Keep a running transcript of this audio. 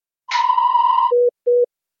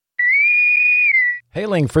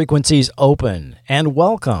Hailing frequencies open, and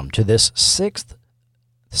welcome to this sixth,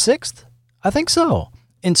 I think so,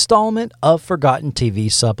 installment of Forgotten TV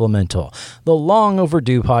Supplemental, the long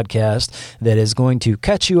overdue podcast that is going to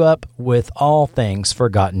catch you up with all things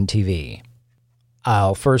Forgotten TV.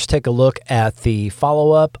 I'll first take a look at the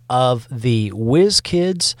follow-up of the Whiz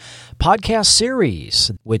Kids podcast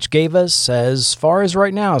series, which gave us, as far as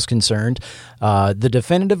right now is concerned, the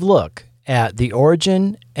definitive look at the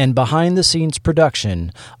origin and behind-the-scenes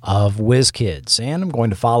production of Whiz Kids. And I'm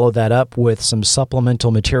going to follow that up with some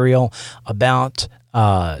supplemental material about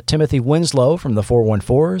Timothy Winslow from the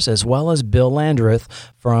 414s, as well as Bill Landreth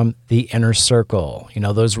from the Inner Circle. You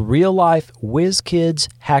know, those real-life Whiz Kids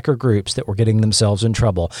hacker groups that were getting themselves in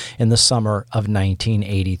trouble in the summer of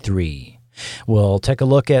 1983. We'll take a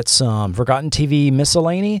look at some Forgotten TV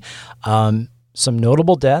miscellany, some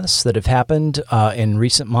notable deaths that have happened in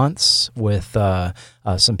recent months with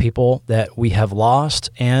some people that we have lost,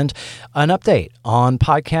 and an update on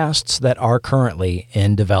podcasts that are currently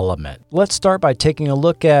in development. Let's start by taking a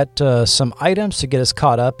look at some items to get us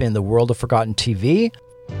caught up in the world of Forgotten TV.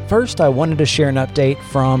 First, I wanted to share an update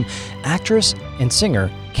from actress and singer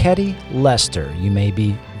Ketty Lester. You may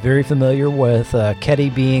be very familiar with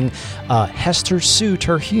Ketty being Hester Sue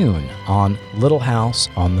Terhune on Little House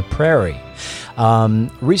on the Prairie.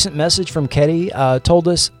 Recent message from Ketty told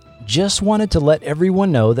us, just wanted to let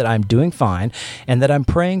everyone know that I'm doing fine and that I'm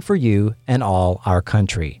praying for you and all our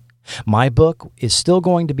country. My book is still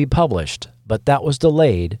going to be published, but that was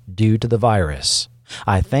delayed due to the virus.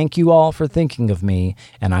 I thank you all for thinking of me,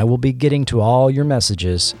 and I will be getting to all your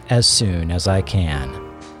messages as soon as I can.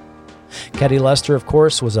 Ketty Lester, of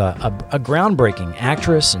course, was a groundbreaking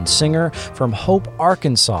actress and singer from Hope,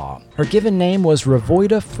 Arkansas. Her given name was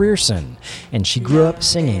Ravoida Frierson, and she grew up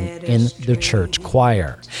singing in the church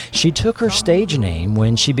choir. She took her stage name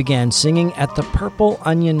when she began singing at the Purple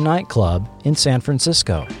Onion nightclub in San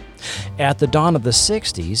Francisco. At the dawn of the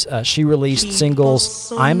 60s, she released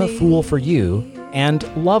singles I'm a Fool for You and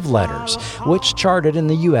Love Letters, which charted in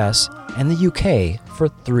the U.S. and the U.K. for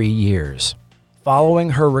 3 years. Following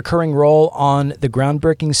her recurring role on the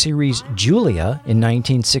groundbreaking series Julia in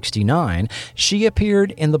 1969, she appeared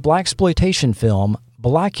in the blaxploitation film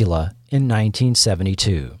Blackula in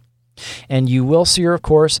 1972. And you will see her, of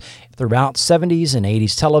course, throughout 70s and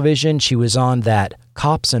 80s television. She was on that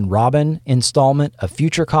Cops and Robin installment of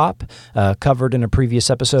Future Cop, covered in a previous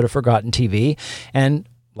episode of Forgotten TV. And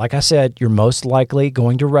like I said, you're most likely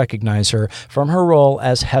going to recognize her from her role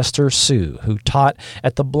as Hester Sue, who taught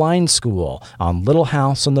at the blind school on Little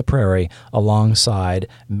House on the Prairie alongside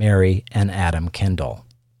Mary and Adam Kendall.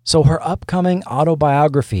 So her upcoming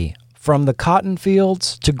autobiography, From the Cotton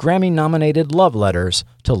Fields to Grammy-nominated Love Letters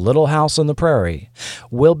to Little House on the Prairie,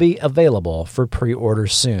 will be available for pre-order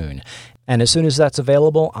soon. And as soon as that's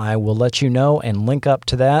available, I will let you know and link up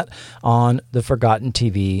to that on the Forgotten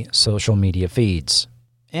TV social media feeds.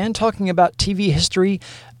 And talking about TV history,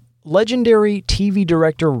 legendary TV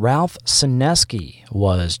director Ralph Senesky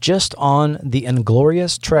was just on the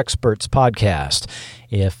Inglorious Treksperts podcast.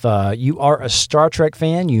 If you are a Star Trek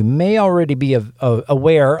fan, you may already be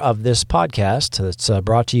aware of this podcast that's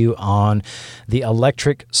brought to you on the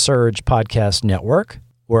Electric Surge Podcast Network,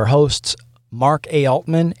 where hosts Mark A.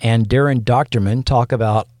 Altman and Darren Doctorman talk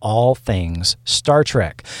about all things Star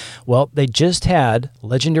Trek. Well, they just had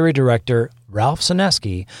legendary director Ralph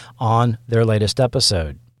Senesky on their latest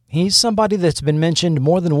episode. He's somebody that's been mentioned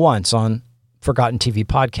more than once on Forgotten TV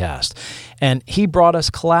podcast, and he brought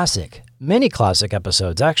us many classic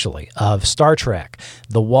episodes, actually, of Star Trek,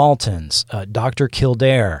 The Waltons, Dr.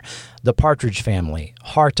 Kildare, The Partridge Family,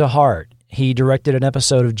 Heart to Heart. He directed an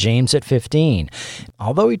episode of James at 15.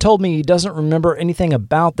 Although he told me he doesn't remember anything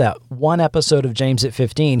about that one episode of James at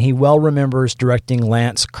 15, he well remembers directing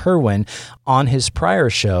Lance Kerwin on his prior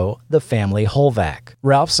show, The Family Holvac.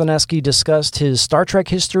 Ralph Senesky discussed his Star Trek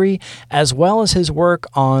history, as well as his work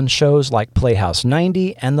on shows like Playhouse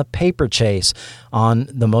 90 and The Paper Chase on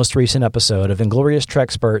the most recent episode of Inglorious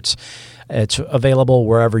Treksperts. It's available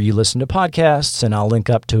wherever you listen to podcasts, and I'll link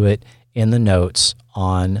up to it in the notes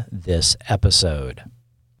on this episode.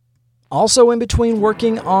 Also, in between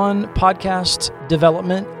working on podcast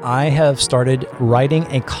development, I have started writing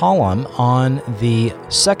a column on the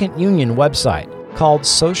Second Union website called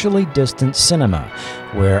Socially Distant Cinema,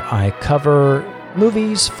 where I cover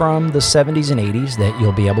movies from the 70s and 80s that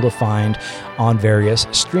you'll be able to find on various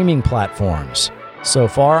streaming platforms. So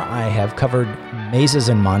far, I have covered Mazes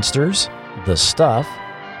and Monsters, The Stuff,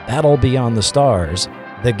 Battle Beyond the Stars,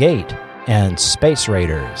 The Gate, and Space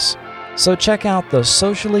Raiders. So check out the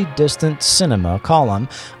Socially Distant Cinema column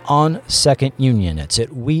on Second Union. It's at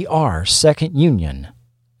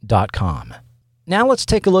wearesecondunion.com. Now let's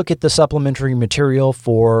take a look at the supplementary material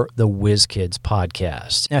for the WizKids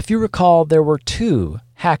podcast. Now, if you recall, there were two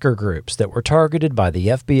hacker groups that were targeted by the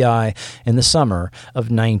FBI in the summer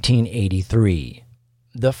of 1983.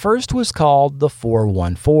 The first was called the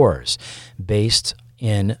 414s, based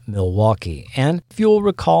in Milwaukee. And if you'll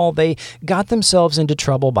recall, they got themselves into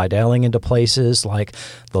trouble by dialing into places like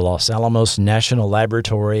the Los Alamos National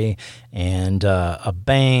Laboratory and a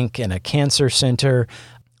bank and a cancer center.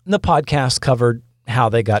 The podcast covered how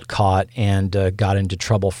they got caught and got into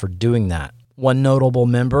trouble for doing that. One notable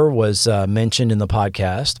member was mentioned in the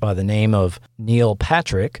podcast by the name of Neil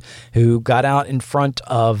Patrick, who got out in front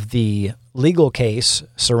of the legal case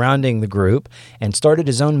surrounding the group and started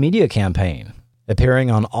his own media campaign. Appearing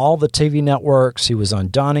on all the TV networks, he was on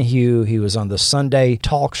Donahue, he was on the Sunday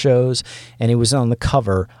talk shows, and he was on the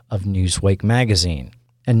cover of Newsweek magazine.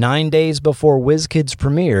 And 9 days before WizKids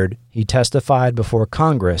premiered, he testified before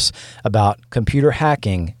Congress about computer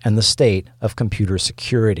hacking and the state of computer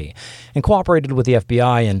security, and cooperated with the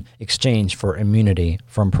FBI in exchange for immunity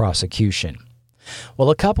from prosecution. Well,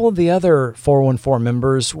 a couple of the other 414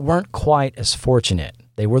 members weren't quite as fortunate.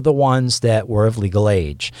 They were the ones that were of legal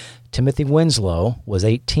age. Timothy Winslow was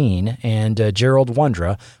 18 and Gerald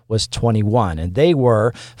Wondra was 21. And they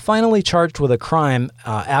were finally charged with a crime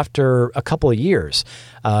after a couple of years,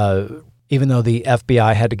 even though the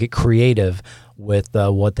FBI had to get creative with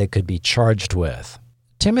what they could be charged with.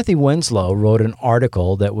 Timothy Winslow wrote an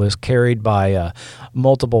article that was carried by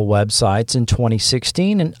multiple websites in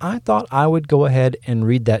 2016, and I thought I would go ahead and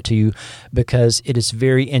read that to you because it is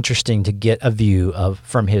very interesting to get a view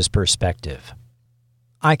from his perspective.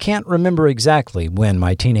 I can't remember exactly when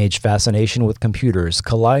my teenage fascination with computers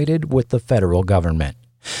collided with the federal government,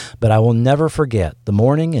 but I will never forget the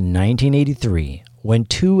morning in 1983 when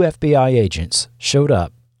two FBI agents showed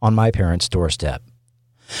up on my parents' doorstep.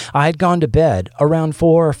 I had gone to bed around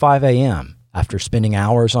 4 or 5 a.m. after spending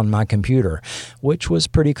hours on my computer, which was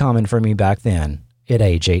pretty common for me back then at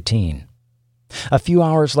age 18. A few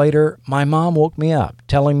hours later, my mom woke me up,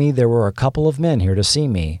 telling me there were a couple of men here to see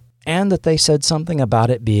me, and that they said something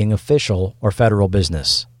about it being official or federal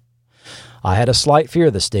business. I had a slight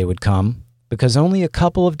fear this day would come, because only a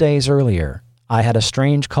couple of days earlier, I had a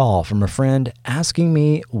strange call from a friend asking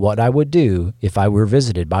me what I would do if I were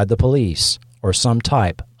visited by the police or some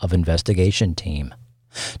type of investigation team.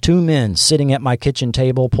 Two men sitting at my kitchen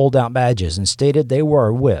table pulled out badges and stated they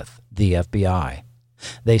were with the FBI.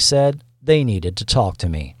 They said they needed to talk to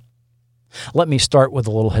me. Let me start with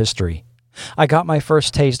a little history. I got my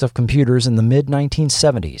first taste of computers in the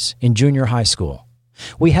mid-1970s in junior high school.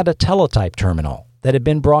 We had a teletype terminal that had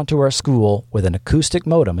been brought to our school with an acoustic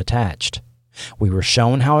modem attached. We were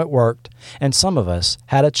shown how it worked, and some of us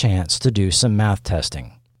had a chance to do some math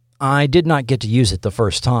testing. I did not get to use it the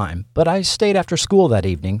first time, but I stayed after school that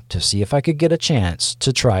evening to see if I could get a chance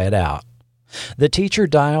to try it out. The teacher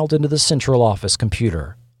dialed into the central office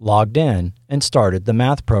computer, logged in, and started the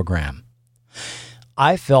math program.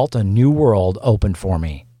 I felt a new world open for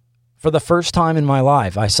me. For the first time in my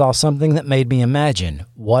life, I saw something that made me imagine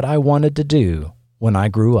what I wanted to do when I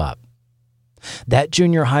grew up. That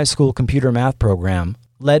junior high school computer math program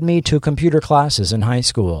led me to computer classes in high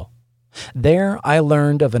school. There, I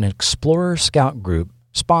learned of an Explorer Scout group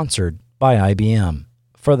sponsored by IBM.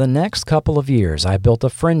 For the next couple of years, I built a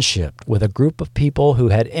friendship with a group of people who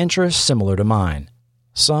had interests similar to mine,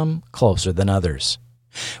 some closer than others.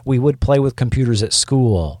 We would play with computers at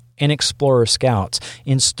school, in Explorer Scouts,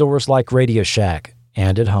 in stores like Radio Shack,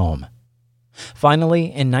 and at home. Finally,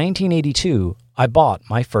 in 1982, I bought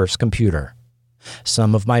my first computer.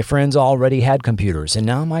 Some of my friends already had computers, and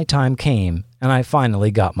now my time came, and I finally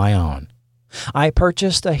got my own. I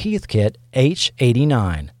purchased a Heathkit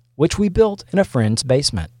H89, which we built in a friend's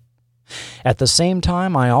basement. At the same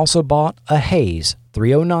time, I also bought a Hayes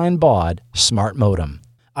 309 baud smart modem.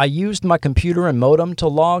 I used my computer and modem to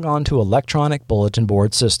log onto electronic bulletin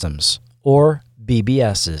board systems, or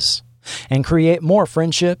BBSs, and create more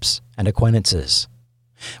friendships and acquaintances.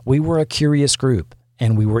 We were a curious group,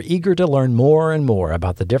 and we were eager to learn more and more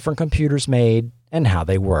about the different computers made and how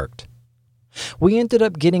they worked. We ended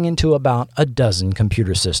up getting into about a dozen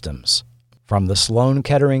computer systems, from the Sloan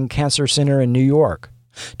Kettering Cancer Center in New York,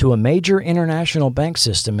 to a major international bank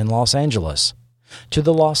system in Los Angeles, to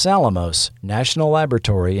the Los Alamos National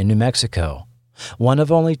Laboratory in New Mexico, one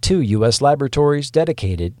of only 2 U.S. laboratories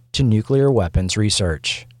dedicated to nuclear weapons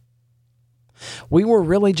research. We were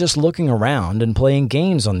really just looking around and playing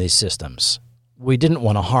games on these systems. We didn't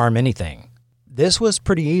want to harm anything. This was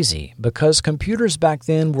pretty easy because computers back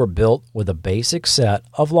then were built with a basic set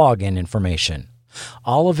of login information,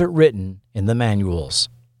 all of it written in the manuals.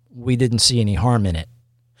 We didn't see any harm in it.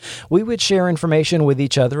 We would share information with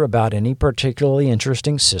each other about any particularly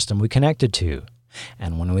interesting system we connected to,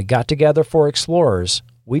 and when we got together for Explorers,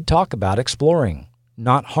 we'd talk about exploring,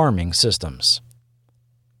 not harming systems.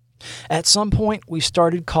 At some point, we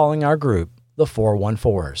started calling our group the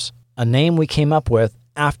 414s, a name we came up with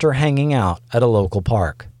after hanging out at a local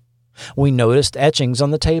park. We noticed etchings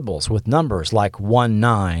on the tables with numbers like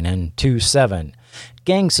 19 and 27,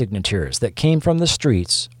 gang signatures that came from the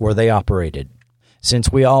streets where they operated.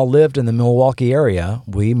 Since we all lived in the Milwaukee area,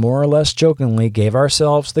 we more or less jokingly gave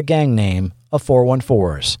ourselves the gang name of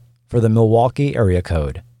 414s for the Milwaukee area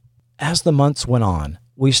code. As the months went on,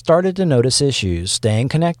 we started to notice issues staying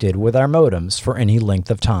connected with our modems for any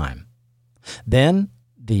length of time. Then,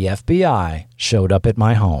 the FBI showed up at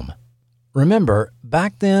my home. Remember,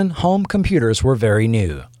 back then, home computers were very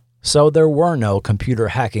new, so there were no computer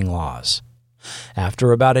hacking laws.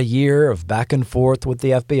 After about a year of back and forth with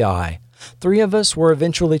the FBI, 3 of us were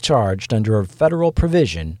eventually charged under a federal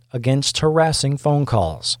provision against harassing phone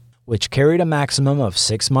calls, which carried a maximum of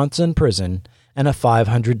 6 months in prison and a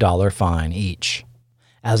 $500 fine each.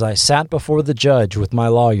 As I sat before the judge with my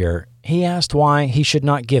lawyer, he asked why he should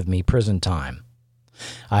not give me prison time.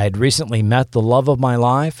 I had recently met the love of my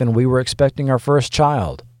life and we were expecting our first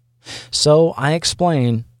child. So I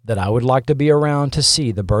explained that I would like to be around to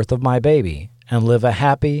see the birth of my baby and live a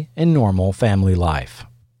happy and normal family life.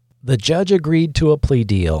 The judge agreed to a plea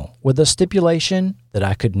deal with a stipulation that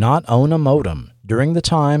I could not own a modem during the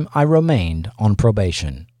time I remained on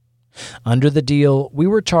probation. Under the deal, we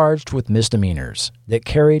were charged with misdemeanors that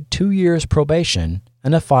carried 2 years probation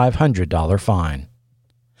and a $500 fine.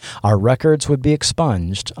 Our records would be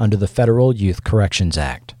expunged under the Federal Youth Corrections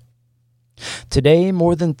Act. Today,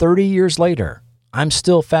 more than 30 years later, I'm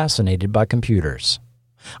still fascinated by computers.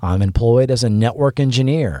 I'm employed as a network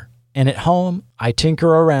engineer, and at home, I tinker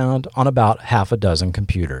around on about half a dozen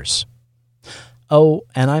computers. Oh,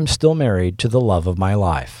 and I'm still married to the love of my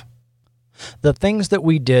life. The things that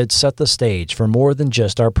we did set the stage for more than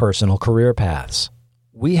just our personal career paths.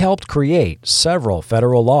 We helped create several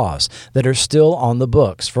federal laws that are still on the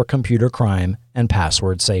books for computer crime and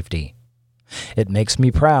password safety. It makes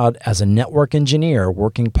me proud as a network engineer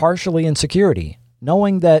working partially in security,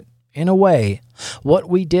 knowing that, in a way, what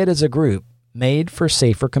we did as a group made for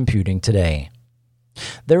safer computing today.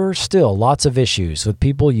 There are still lots of issues with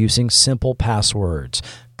people using simple passwords,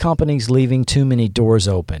 companies leaving too many doors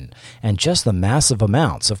open, and just the massive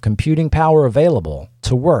amounts of computing power available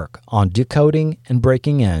to work on decoding and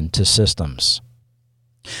breaking into systems.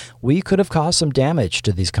 We could have caused some damage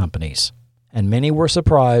to these companies, and many were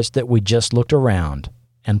surprised that we just looked around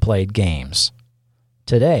and played games.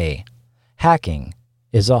 Today, hacking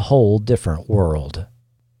is a whole different world.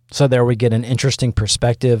 So there we get an interesting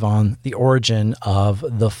perspective on the origin of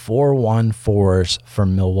the 414s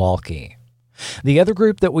from Milwaukee. The other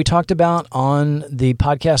group that we talked about on the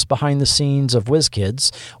podcast Behind the Scenes of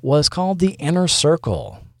WizKids was called the Inner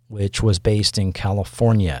Circle, which was based in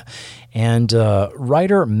California. And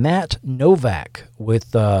writer Matt Novak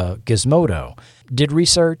with Gizmodo did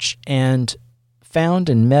research and found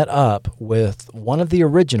and met up with one of the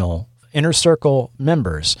original Inner Circle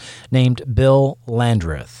members named Bill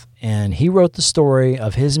Landreth. And he wrote the story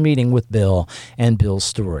of his meeting with Bill and Bill's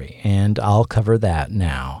story, and I'll cover that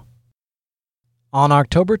now. On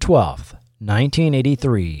October 12th,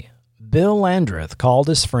 1983, Bill Landreth called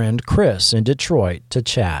his friend Chris in Detroit to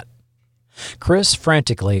chat. Chris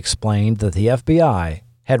frantically explained that the FBI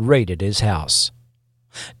had raided his house.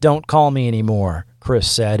 "Don't call me anymore,"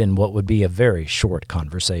 Chris said in what would be a very short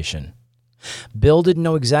conversation. Bill didn't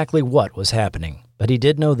know exactly what was happening, but he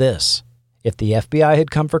did know this. If the FBI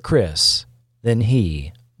had come for Chris, then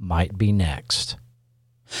he might be next.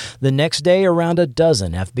 The next day, around a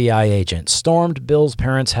dozen FBI agents stormed Bill's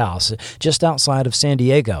parents' house just outside of San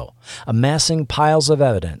Diego, amassing piles of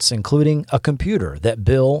evidence, including a computer that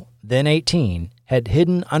Bill, then 18, had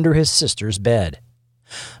hidden under his sister's bed.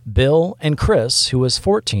 Bill and Chris, who was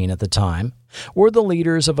 14 at the time, were the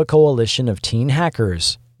leaders of a coalition of teen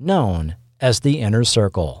hackers known as the Inner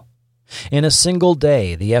Circle. In a single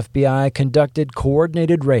day, the FBI conducted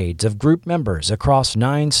coordinated raids of group members across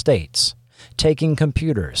 9 states, taking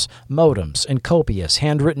computers, modems, and copious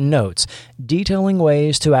handwritten notes detailing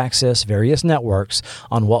ways to access various networks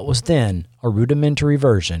on what was then a rudimentary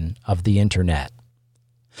version of the Internet.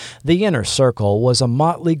 The Inner Circle was a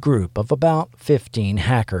motley group of about 15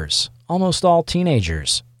 hackers, almost all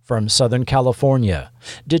teenagers, from Southern California,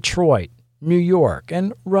 Detroit, New York,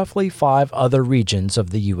 and roughly 5 other regions of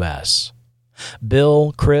the U.S.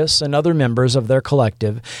 Bill, Chris, and other members of their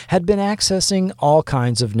collective had been accessing all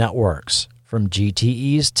kinds of networks, from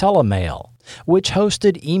GTE's Telemail, which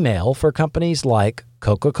hosted email for companies like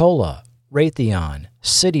Coca-Cola, Raytheon,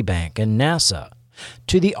 Citibank, and NASA,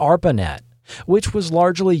 to the ARPANET, which was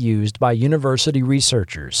largely used by university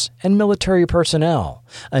researchers and military personnel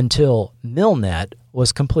until MILNET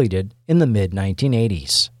was completed in the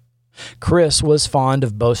mid-1980s. Chris was fond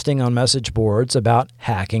of boasting on message boards about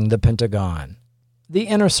hacking the Pentagon. The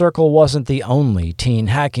Inner Circle wasn't the only teen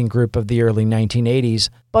hacking group of the early 1980s,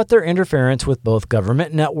 but their interference with both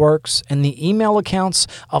government networks and the email accounts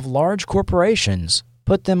of large corporations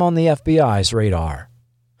put them on the FBI's radar.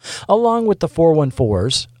 Along with the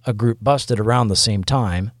 414s, a group busted around the same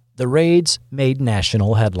time, the raids made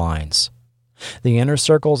national headlines. The Inner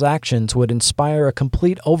Circle's actions would inspire a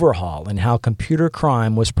complete overhaul in how computer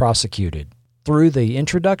crime was prosecuted, through the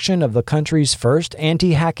introduction of the country's first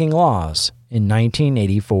anti-hacking laws in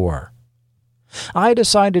 1984. I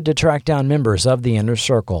decided to track down members of the Inner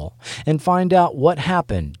Circle and find out what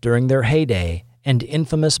happened during their heyday and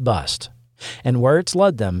infamous bust, and where it's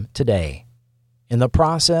led them today. In the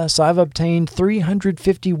process, I've obtained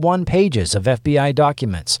 351 pages of FBI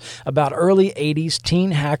documents about early 80s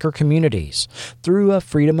teen hacker communities through a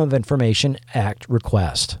Freedom of Information Act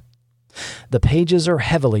request. The pages are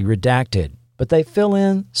heavily redacted, but they fill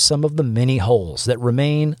in some of the many holes that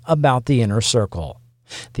remain about the Inner Circle,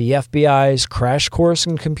 the FBI's crash course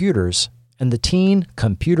in computers, and the teen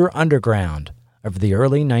computer underground of the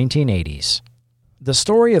early 1980s. The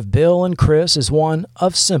story of Bill and Chris is one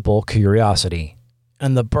of simple curiosity,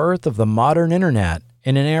 and the birth of the modern internet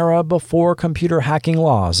in an era before computer hacking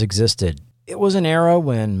laws existed. It was an era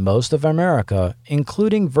when most of America,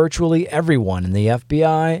 including virtually everyone in the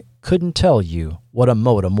FBI, couldn't tell you what a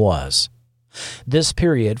modem was. This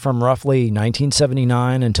period from roughly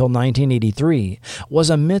 1979 until 1983 was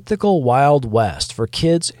a mythical Wild West for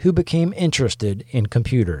kids who became interested in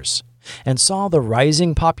computers and saw the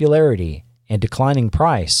rising popularity and declining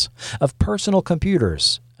price of personal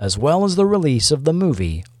computers, as well as the release of the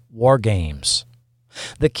movie War Games.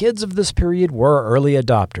 The kids of this period were early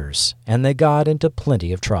adopters, and they got into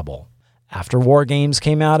plenty of trouble. After War Games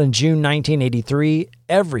came out in June 1983,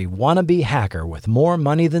 every wannabe hacker with more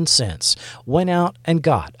money than sense went out and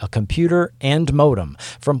got a computer and modem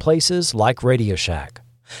from places like Radio Shack,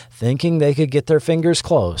 thinking they could get their fingers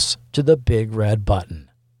close to the big red button.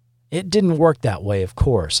 It didn't work that way, of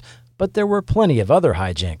course, but there were plenty of other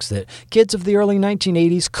hijinks that kids of the early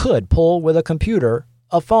 1980s could pull with a computer,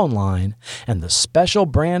 a phone line, and the special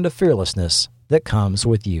brand of fearlessness that comes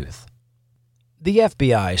with youth. The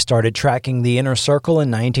FBI started tracking the Inner Circle in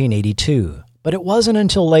 1982, but it wasn't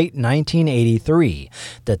until late 1983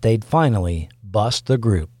 that they'd finally bust the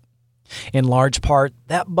group. In large part,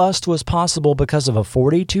 that bust was possible because of a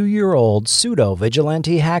 42-year-old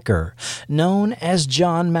pseudo-vigilante hacker known as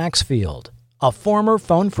John Maxfield, a former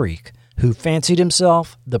phone freak who fancied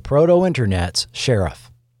himself the proto-internet's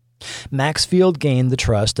sheriff. Maxfield gained the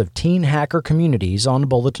trust of teen hacker communities on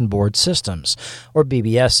bulletin board systems, or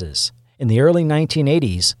BBSs, in the early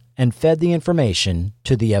 1980s and fed the information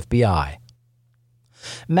to the FBI.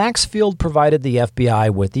 Maxfield provided the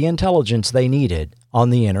FBI with the intelligence they needed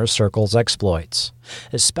on the Inner Circle's exploits,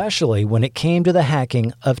 especially when it came to the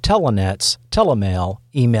hacking of Telenet's Telemail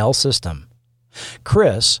email system.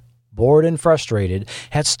 Chris, bored and frustrated,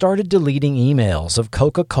 had started deleting emails of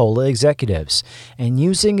Coca-Cola executives and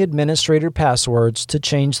using administrator passwords to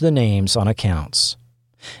change the names on accounts.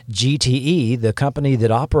 GTE, the company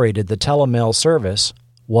that operated the Telemail service,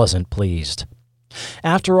 wasn't pleased.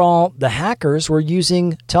 After all, the hackers were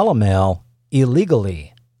using Telemail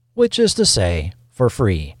illegally, which is to say, for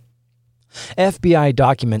free. FBI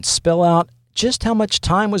documents spell out just how much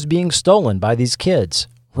time was being stolen by these kids,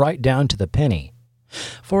 right down to the penny.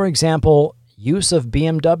 For example, use of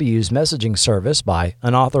BMW's messaging service by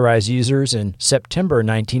unauthorized users in September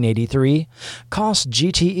 1983 cost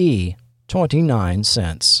GTE 29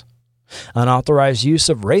 cents. Unauthorized use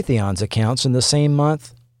of Raytheon's accounts in the same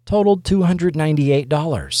month totaled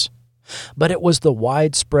 $298. But it was the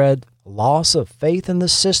widespread loss of faith in the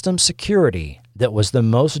system's security that was the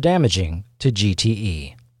most damaging to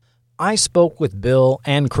GTE. I spoke with Bill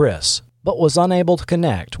and Chris, but was unable to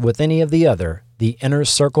connect with any of the Inner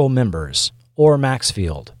Circle members, or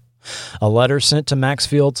Maxfield. A letter sent to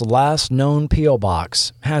Maxfield's last known P.O.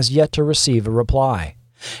 box has yet to receive a reply,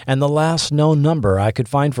 and the last known number I could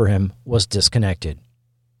find for him was disconnected.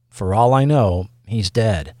 For all I know, he's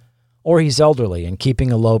dead, or he's elderly and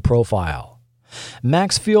keeping a low profile.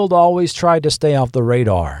 Maxfield always tried to stay off the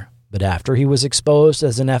radar, But after he was exposed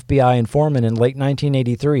as an FBI informant in late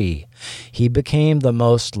 1983, he became the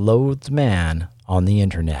most loathed man on the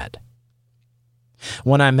internet.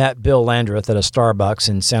 When I met Bill Landreth at a Starbucks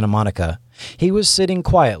in Santa Monica, he was sitting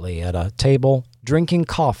quietly at a table drinking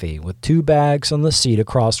coffee with 2 bags on the seat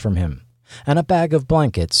across from him and a bag of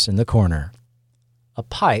blankets in the corner. A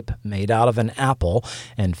pipe made out of an apple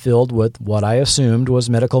and filled with what I assumed was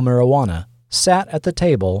medical marijuana sat at the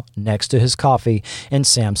table next to his coffee and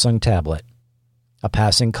Samsung tablet. A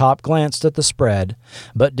passing cop glanced at the spread,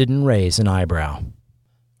 but didn't raise an eyebrow.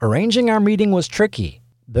 Arranging our meeting was tricky,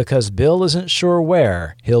 because Bill isn't sure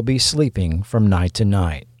where he'll be sleeping from night to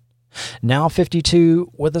night. Now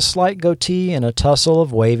 52, with a slight goatee and a tussle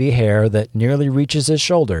of wavy hair that nearly reaches his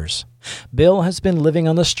shoulders, Bill has been living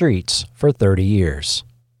on the streets for 30 years.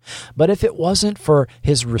 But if it wasn't for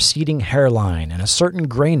his receding hairline and a certain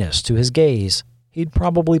grayness to his gaze, he'd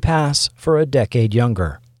probably pass for a decade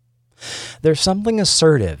younger. There's something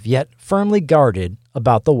assertive yet firmly guarded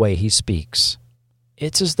about the way he speaks.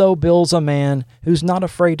 It's as though Bill's a man who's not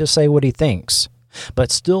afraid to say what he thinks,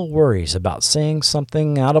 but still worries about saying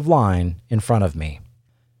something out of line in front of me.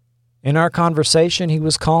 In our conversation, he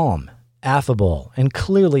was calm, affable, and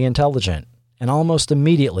clearly intelligent, and almost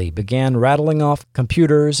immediately began rattling off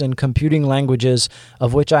computers and computing languages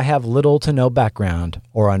of which I have little to no background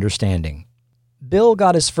or understanding. Bill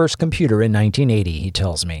got his first computer in 1980, he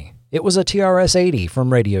tells me. It was a TRS-80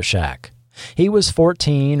 from Radio Shack. He was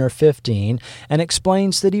 14 or 15 and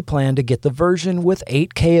explains that he planned to get the version with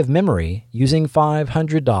 8K of memory using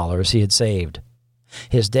 $500 he had saved.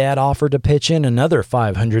 His dad offered to pitch in another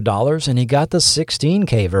 $500 and he got the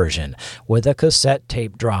 16K version with a cassette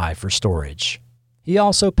tape drive for storage. He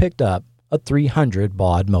also picked up a 300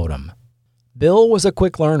 baud modem. Bill was a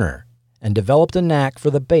quick learner and developed a knack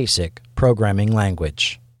for the basic programming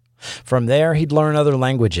language. From there, he'd learn other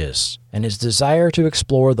languages, and his desire to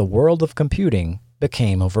explore the world of computing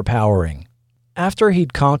became overpowering. After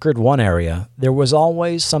he'd conquered one area, there was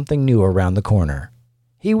always something new around the corner.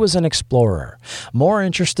 He was an explorer, more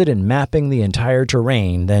interested in mapping the entire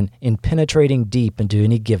terrain than in penetrating deep into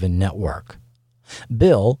any given network.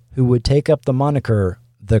 Bill, who would take up the moniker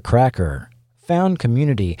The Cracker, found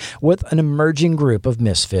community with an emerging group of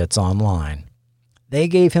misfits online. They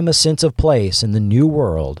gave him a sense of place in the new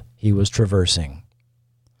world he was traversing.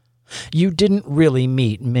 You didn't really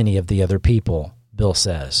meet many of the other people, Bill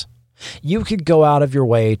says. You could go out of your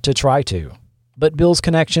way to try to, but Bill's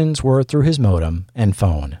connections were through his modem and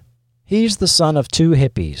phone. He's the son of 2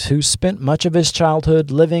 hippies who spent much of his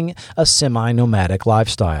childhood living a semi-nomadic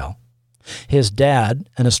lifestyle. His dad,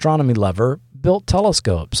 an astronomy lover, built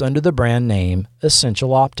telescopes under the brand name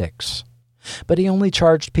Essential Optics. But he only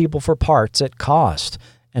charged people for parts at cost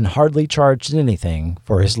and hardly charged anything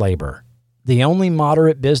for his labor. The only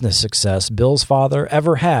moderate business success Bill's father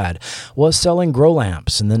ever had was selling grow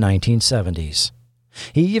lamps in the 1970s.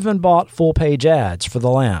 He even bought full-page ads for the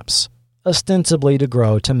lamps, ostensibly to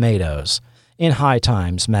grow tomatoes, in High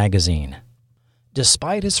Times magazine.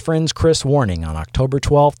 Despite his friend's crisp warning on October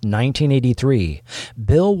 12, 1983,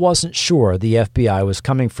 Bill wasn't sure the FBI was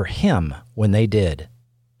coming for him when they did.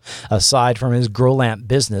 Aside from his grow lamp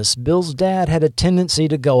business, Bill's dad had a tendency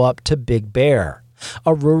to go up to Big Bear,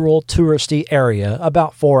 a rural touristy area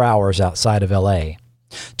about 4 hours outside of L.A.,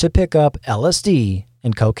 to pick up LSD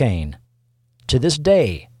and cocaine. To this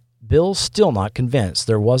day, Bill's still not convinced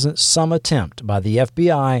there wasn't some attempt by the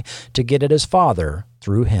FBI to get at his father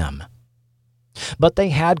through him. But they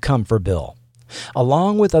had come for Bill.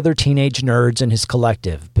 Along with other teenage nerds in his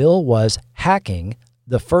collective, Bill was hacking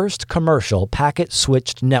the first commercial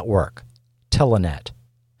packet-switched network, Telenet.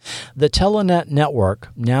 The Telenet network,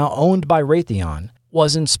 now owned by Raytheon,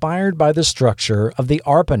 was inspired by the structure of the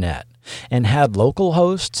ARPANET and had local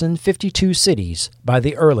hosts in 52 cities by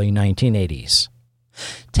the early 1980s.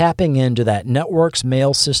 Tapping into that network's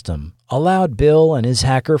mail system allowed Bill and his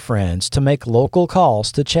hacker friends to make local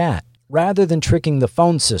calls to chat, rather than tricking the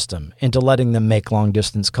phone system into letting them make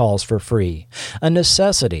long-distance calls for free, a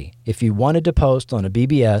necessity if you wanted to post on a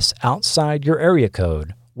BBS outside your area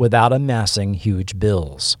code without amassing huge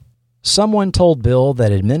bills. Someone told Bill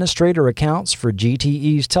that administrator accounts for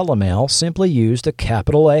GTE's telemail simply used a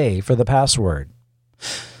capital A for the password.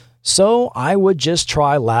 So I would just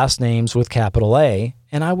try last names with capital A,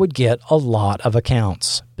 and I would get a lot of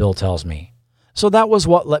accounts, Bill tells me. So that was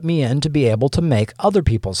what let me in to be able to make other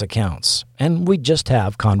people's accounts, and we'd just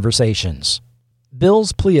have conversations.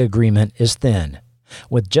 Bill's plea agreement is thin,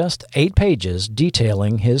 with just 8 pages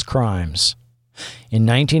detailing his crimes. In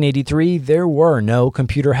 1983, there were no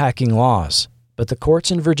computer hacking laws, but the courts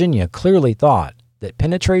in Virginia clearly thought that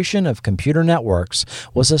penetration of computer networks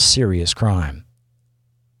was a serious crime,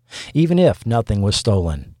 even if nothing was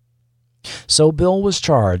stolen. So Bill was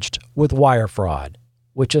charged with wire fraud,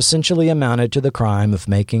 which essentially amounted to the crime of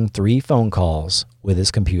making 3 phone calls with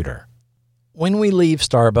his computer. When we leave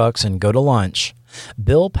Starbucks and go to lunch,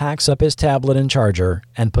 Bill packs up his tablet and charger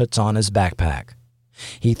and puts on his backpack.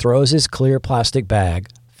 He throws his clear plastic bag,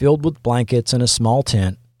 filled with blankets and a small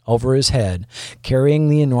tent, over his head, carrying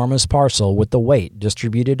the enormous parcel with the weight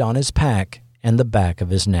distributed on his pack and the back of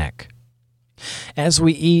his neck. As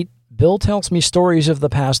we eat, Bill tells me stories of the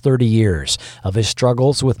past 30 years, of his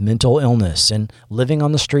struggles with mental illness and living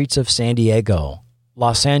on the streets of San Diego,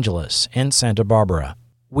 Los Angeles, and Santa Barbara.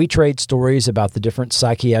 We trade stories about the different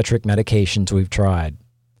psychiatric medications we've tried.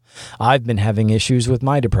 I've been having issues with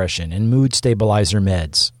my depression and mood stabilizer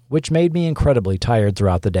meds, which made me incredibly tired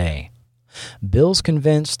throughout the day. Bill's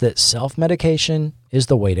convinced that self-medication is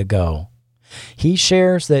the way to go. He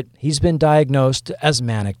shares that he's been diagnosed as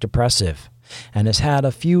manic depressive and has had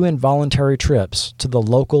a few involuntary trips to the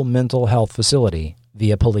local mental health facility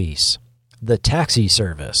via police, the taxi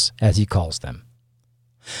service, as he calls them.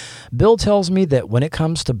 Bill tells me that when it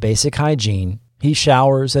comes to basic hygiene, he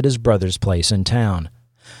showers at his brother's place in town.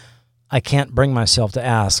 I can't bring myself to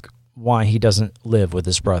ask why he doesn't live with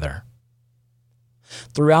his brother.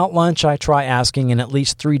 Throughout lunch, I try asking in at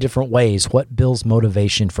least 3 different ways what Bill's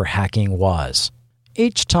motivation for hacking was.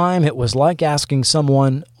 Each time it was like asking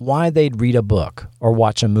someone why they'd read a book or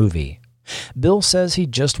watch a movie. Bill says he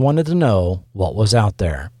just wanted to know what was out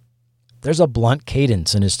there. There's a blunt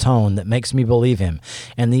cadence in his tone that makes me believe him,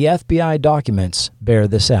 and the FBI documents bear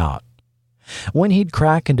this out. When he'd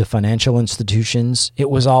crack into financial institutions, it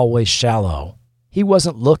was always shallow. He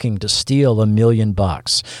wasn't looking to steal $1 million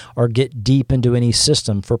or get deep into any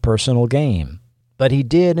system for personal gain, but he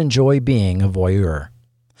did enjoy being a voyeur.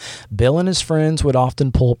 Bill and his friends would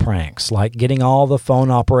often pull pranks, like getting all the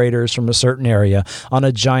phone operators from a certain area on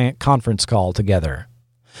a giant conference call together.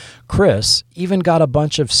 Chris even got a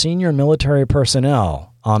bunch of senior military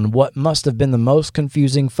personnel on what must have been the most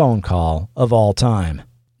confusing phone call of all time.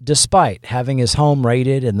 Despite having his home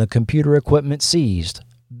raided and the computer equipment seized,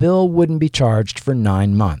 Bill wouldn't be charged for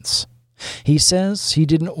 9 months. He says he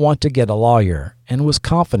didn't want to get a lawyer and was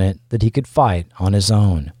confident that he could fight on his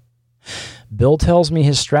own. Bill tells me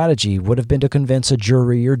his strategy would have been to convince a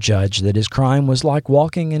jury or judge that his crime was like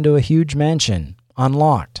walking into a huge mansion,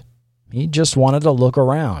 unlocked. He just wanted to look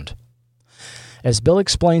around. As Bill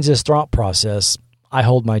explains his thought process, I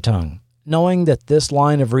hold my tongue, knowing that this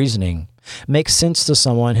line of reasoning makes sense to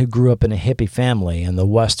someone who grew up in a hippie family and the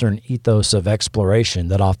Western ethos of exploration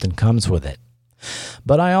that often comes with it.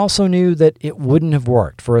 But I also knew that it wouldn't have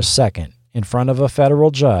worked for a second in front of a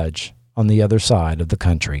federal judge on the other side of the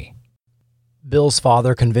country. Bill's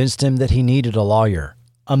father convinced him that he needed a lawyer,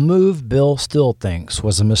 a move Bill still thinks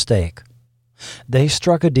was a mistake. They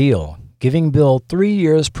struck a deal, giving Bill 3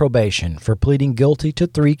 years probation for pleading guilty to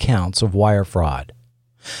 3 counts of wire fraud.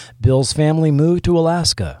 Bill's family moved to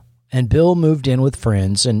Alaska, and Bill moved in with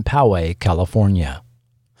friends in Poway, California.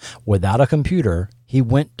 Without a computer, he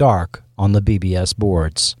went dark on the BBS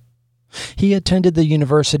boards. He attended the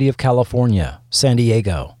University of California, San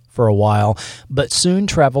Diego, for a while, but soon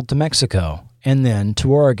traveled to Mexico and then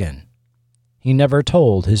to Oregon. He never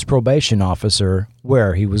told his probation officer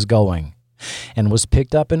where he was going, and was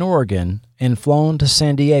picked up in Oregon and flown to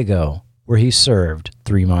San Diego, where he served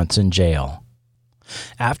 3 months in jail.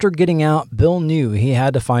 After getting out, Bill knew he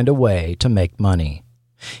had to find a way to make money.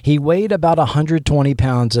 He weighed about 120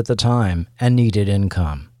 pounds at the time and needed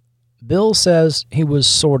income. Bill says he was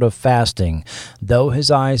sort of fasting, though his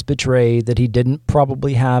eyes betrayed that he didn't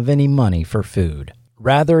probably have any money for food.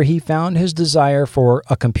 Rather, he found his desire for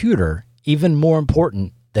a computer even more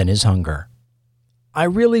important than his hunger. I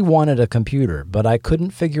really wanted a computer, but I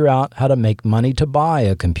couldn't figure out how to make money to buy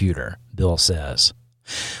a computer, Bill says.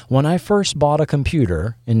 When I first bought a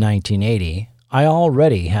computer in 1980, I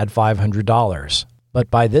already had $500, but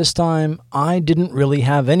by this time, I didn't really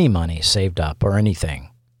have any money saved up or anything.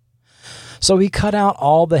 So he cut out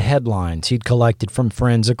all the headlines he'd collected from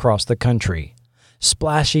friends across the country,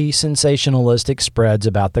 splashy, sensationalistic spreads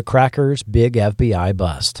about the crackers' big FBI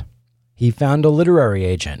bust. He found a literary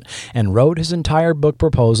agent and wrote his entire book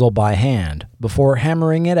proposal by hand before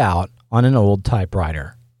hammering it out on an old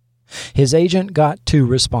typewriter. His agent got 2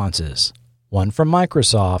 responses, one from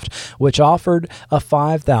Microsoft, which offered a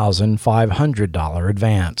 $5,500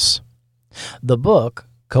 advance. The book,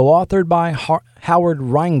 co-authored by Howard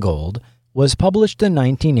Rheingold, was published in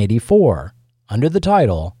 1984 under the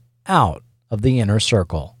title Out of the Inner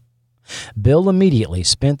Circle. Bill immediately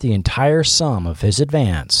spent the entire sum of his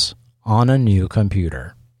advance on a new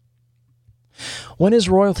computer. When his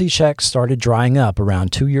royalty checks started drying up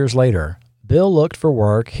around 2 years later, Bill looked for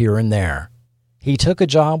work here and there. He took a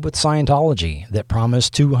job with Scientology that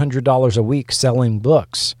promised $200 a week selling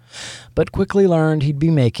books, but quickly learned he'd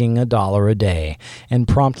be making $1 a day and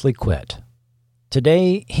promptly quit.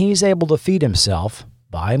 Today, he's able to feed himself,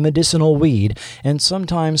 buy medicinal weed, and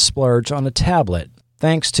sometimes splurge on a tablet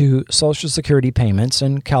thanks to Social Security payments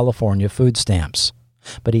and California food stamps.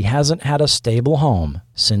 But he hasn't had a stable home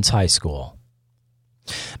since high school.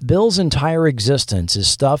 Bill's entire existence is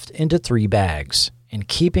stuffed into 3 bags, and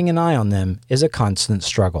keeping an eye on them is a constant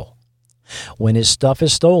struggle. When his stuff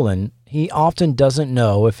is stolen, he often doesn't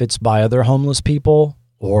know if it's by other homeless people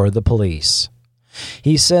or the police.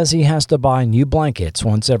 He says he has to buy new blankets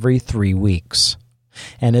once every 3 weeks,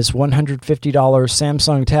 and his $150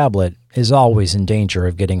 Samsung tablet is always in danger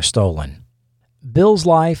of getting stolen. Bill's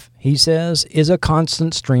life, he says, is a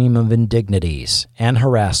constant stream of indignities and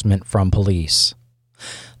harassment from police.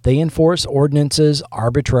 They enforce ordinances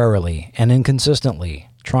arbitrarily and inconsistently,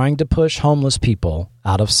 trying to push homeless people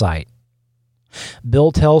out of sight.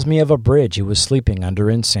 Bill tells me of a bridge he was sleeping under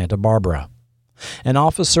in Santa Barbara. An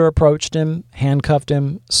officer approached him, handcuffed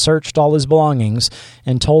him, searched all his belongings,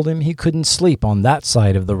 and told him he couldn't sleep on that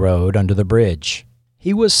side of the road under the bridge.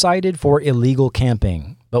 He was cited for illegal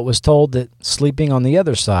camping, but was told that sleeping on the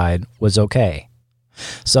other side was okay.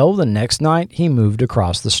 So the next night he moved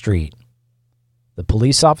across the street. The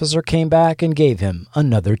police officer came back and gave him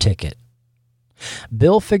another ticket.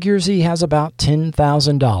 Bill figures he has about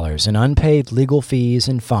 $10,000 in unpaid legal fees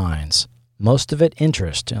and fines, most of it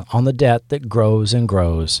interest on the debt that grows and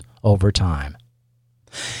grows over time.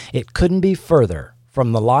 It couldn't be further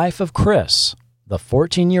from the life of Chris, the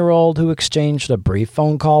 14-year-old who exchanged a brief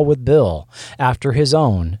phone call with Bill after his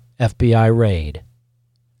own FBI raid.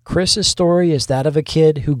 Chris's story is that of a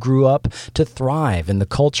kid who grew up to thrive in the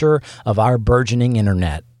culture of our burgeoning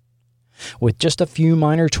internet. With just a few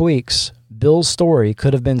minor tweaks, Bill's story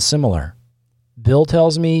could have been similar. Bill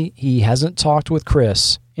tells me he hasn't talked with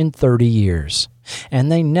Chris in 30 years,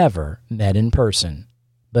 and they never met in person,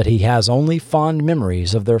 but he has only fond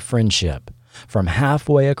memories of their friendship from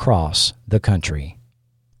halfway across the country.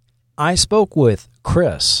 I spoke with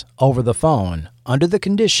Chris over the phone under the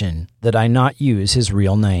condition that I not use his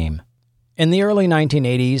real name. In the early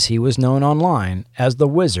 1980s, he was known online as the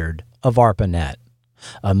Wizard of ARPANET,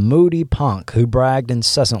 a moody punk who bragged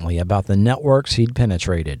incessantly about the networks he'd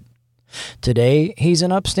penetrated. Today, he's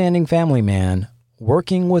an upstanding family man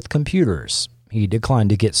working with computers, he declined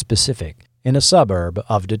to get specific, in a suburb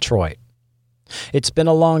of Detroit. It's been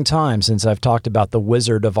a long time since I've talked about the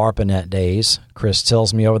Wizard of ARPANET days, Chris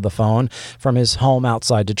tells me over the phone from his home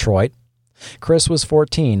outside Detroit. Chris was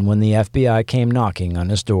 14 when the FBI came knocking on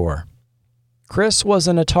his door. Chris was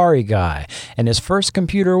an Atari guy, and his first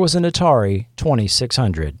computer was an Atari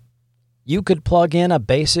 2600. You could plug in a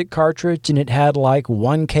basic cartridge and it had like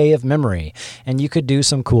 1K of memory, and you could do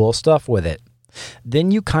some cool stuff with it.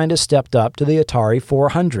 Then you kind of stepped up to the Atari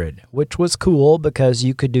 400, which was cool because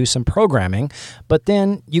you could do some programming, but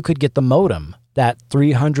then you could get the modem, that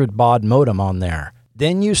 300 baud modem on there.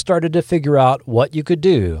 Then you started to figure out what you could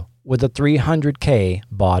do with a 300K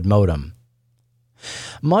baud modem.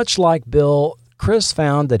 Much like Bill, Chris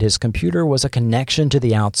found that his computer was a connection to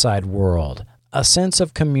the outside world, a sense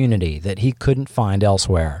of community that he couldn't find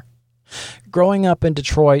elsewhere. Growing up in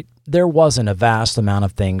Detroit, there wasn't a vast amount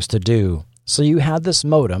of things to do. So you had this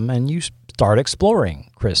modem and you start exploring,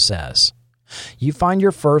 Chris says. You find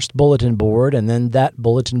your first bulletin board, and then that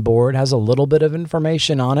bulletin board has a little bit of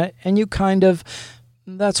information on it, and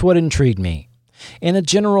that's what intrigued me. In a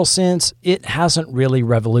general sense, it hasn't really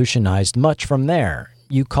revolutionized much from there.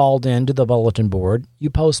 You called into the bulletin board, you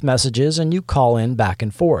post messages, and you call in back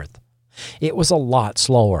and forth. It was a lot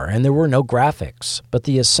slower, and there were no graphics, but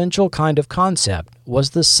the essential kind of concept was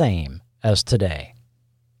the same as today.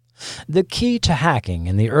 The key to hacking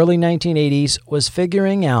in the early 1980s was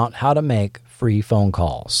figuring out how to make free phone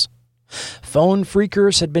calls. Phone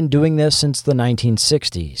phreakers had been doing this since the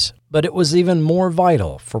 1960s, but it was even more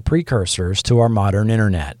vital for precursors to our modern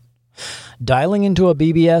internet. Dialing into a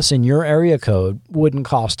BBS in your area code wouldn't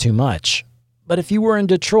cost too much. But if you were in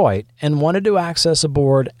Detroit and wanted to access a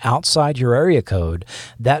board outside your area code,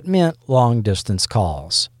 that meant long-distance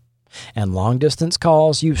calls. And long-distance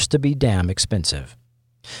calls used to be damn expensive.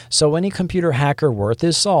 So any computer hacker worth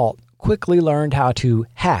his salt quickly learned how to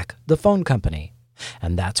hack the phone company.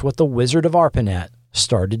 And that's what the Wizard of ARPANET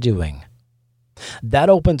started doing.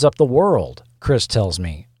 That opens up the world, Chris tells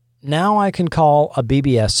me. Now I can call a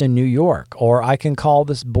BBS in New York, or I can call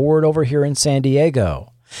this board over here in San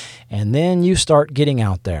Diego. And then you start getting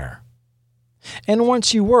out there. And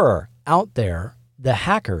once you were out there, the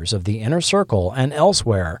hackers of the inner circle and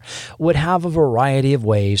elsewhere would have a variety of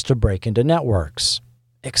ways to break into networks.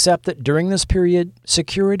 Except that during this period,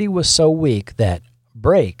 security was so weak that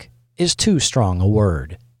break is too strong a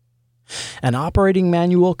word. An operating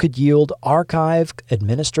manual could yield archive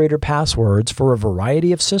administrator passwords for a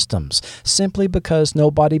variety of systems simply because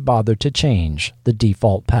nobody bothered to change the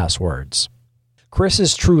default passwords.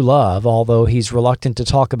 Chris's true love, although he's reluctant to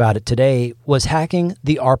talk about it today, was hacking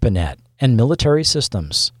the ARPANET and military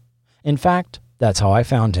systems. In fact, that's how I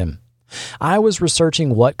found him. I was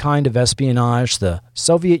researching what kind of espionage the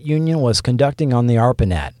Soviet Union was conducting on the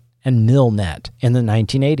ARPANET and MILNET in the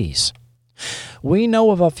 1980s. We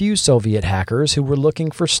know of a few Soviet hackers who were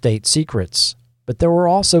looking for state secrets, but there were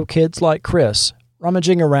also kids like Chris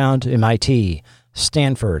rummaging around MIT,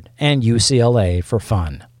 Stanford, and UCLA for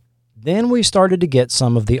fun. Then we started to get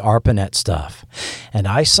some of the ARPANET stuff, and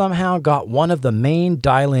I somehow got one of the main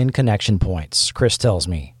dial-in connection points, Chris tells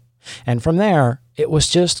me. And from there, it was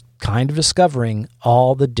just kind of discovering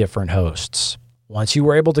all the different hosts. Once you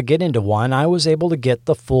were able to get into one, I was able to get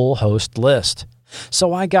the full host list.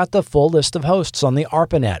 So I got the full list of hosts on the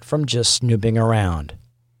ARPANET from just snooping around.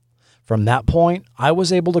 From that point, I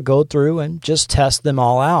was able to go through and just test them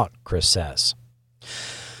all out, Chris says.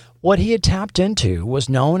 What he had tapped into was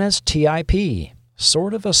known as TIP,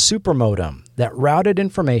 sort of a supermodem that routed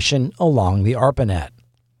information along the ARPANET.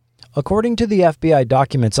 According to the FBI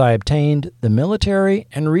documents I obtained, the military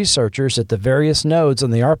and researchers at the various nodes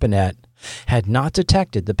on the ARPANET had not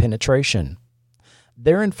detected the penetration.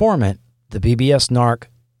 Their informant, the BBS narc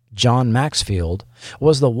John Maxfield,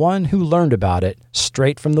 was the one who learned about it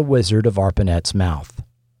straight from the wizard of ARPANET's mouth.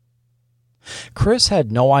 Chris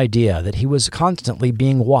had no idea that he was constantly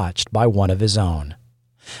being watched by one of his own.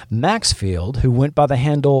 Maxfield, who went by the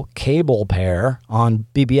handle Cable Pair on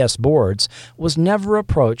BBS boards, was never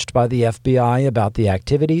approached by the FBI about the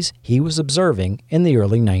activities he was observing in the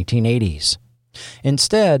early 1980s.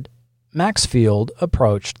 Instead, Maxfield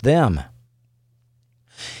approached them.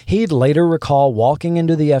 He'd later recall walking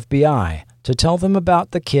into the FBI to tell them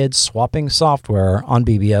about the kids swapping software on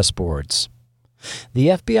BBS boards. The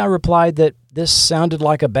FBI replied that this sounded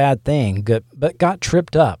like a bad thing, but got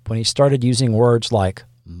tripped up when he started using words like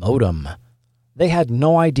modem. They had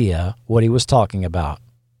no idea what he was talking about.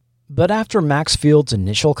 But after Maxfield's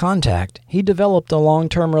initial contact, he developed a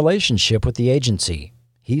long-term relationship with the agency.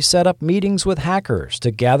 He set up meetings with hackers to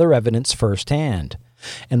gather evidence firsthand,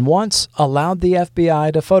 and once allowed the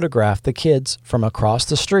FBI to photograph the kids from across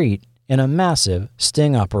the street in a massive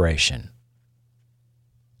sting operation.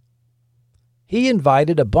 He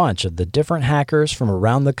invited a bunch of the different hackers from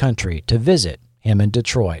around the country to visit him in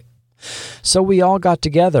Detroit. So we all got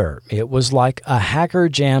together. It was like a hacker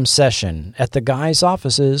jam session at the guy's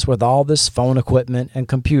offices with all this phone equipment and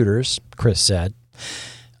computers, Chris said.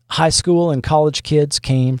 High school and college kids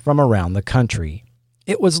came from around the country.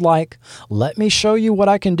 It was like, let me show you what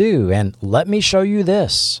I can do, and let me show you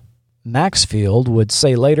this. Maxfield would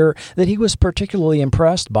say later that he was particularly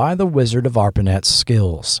impressed by the Wizard of ARPANET's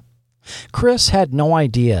skills. Chris had no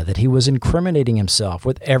idea that he was incriminating himself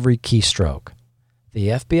with every keystroke. The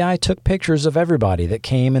FBI took pictures of everybody that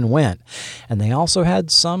came and went, and they also had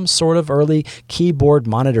some sort of early keyboard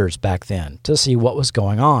monitors back then to see what was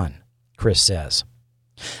going on, Chris says.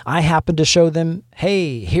 I happened to show them,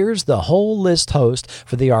 hey, here's the whole list host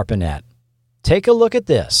for the ARPANET. Take a look at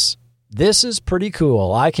this. This is pretty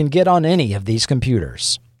cool. I can get on any of these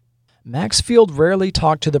computers. Maxfield rarely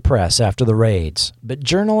talked to the press after the raids, but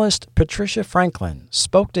journalist Patricia Franklin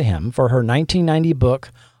spoke to him for her 1990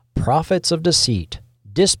 book, Prophets of Deceit,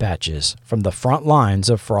 Dispatches from the Front Lines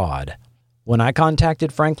of Fraud. When I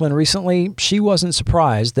contacted Franklin recently, she wasn't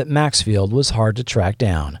surprised that Maxfield was hard to track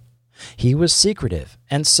down. He was secretive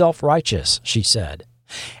and self-righteous, she said,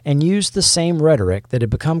 and used the same rhetoric that had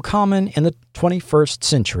become common in the 21st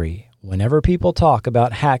century whenever people talk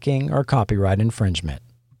about hacking or copyright infringement.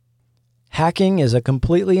 Hacking is a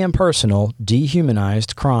completely impersonal,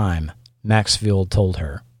 dehumanized crime, Maxfield told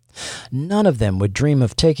her. None of them would dream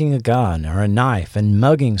of taking a gun or a knife and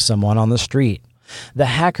mugging someone on the street. The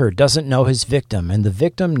hacker doesn't know his victim, and the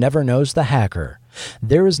victim never knows the hacker.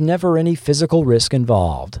 There is never any physical risk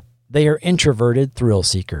involved. They are introverted thrill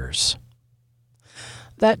seekers.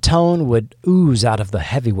 That tone would ooze out of the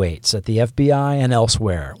heavyweights at the FBI and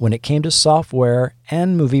elsewhere when it came to software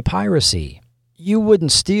and movie piracy. You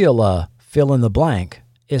wouldn't steal a fill-in-the-blank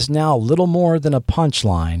is now little more than a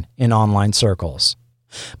punchline in online circles.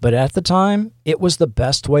 But at the time, it was the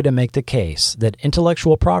best way to make the case that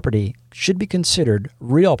intellectual property should be considered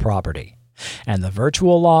real property, and the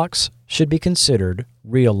virtual locks should be considered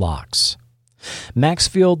real locks.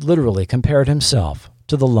 Maxfield literally compared himself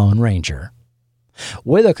to the Lone Ranger.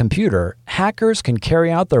 With a computer, hackers can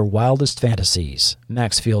carry out their wildest fantasies,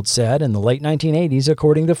 Maxfield said in the late 1980s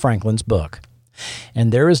according to Franklin's book.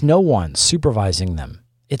 And there is no one supervising them.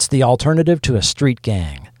 It's the alternative to a street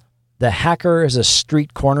gang. The hacker is a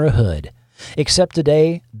street corner hood, except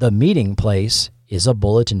today the meeting place is a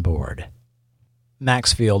bulletin board.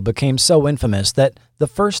 Maxfield became so infamous that the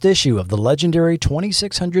first issue of the legendary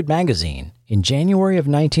 2600 magazine in January of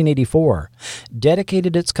 1984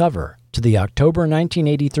 dedicated its cover to the October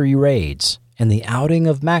 1983 raids and the outing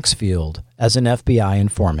of Maxfield as an FBI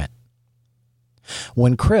informant.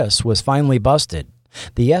 When Chris was finally busted,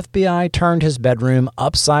 the FBI turned his bedroom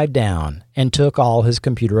upside down and took all his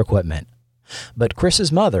computer equipment. But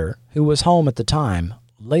Chris's mother, who was home at the time,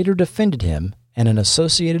 later defended him in an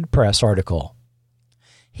Associated Press article.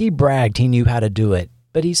 He bragged he knew how to do it,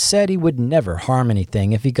 but he said he would never harm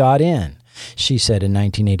anything if he got in, she said in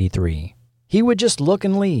 1983. He would just look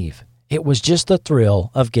and leave. It was just the thrill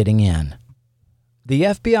of getting in. The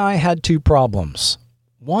FBI had two problems.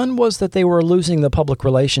 One was that they were losing the public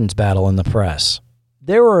relations battle in the press.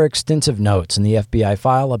 There were extensive notes in the FBI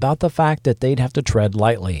file about the fact that they'd have to tread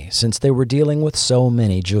lightly since they were dealing with so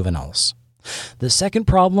many juveniles. The second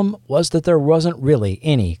problem was that there wasn't really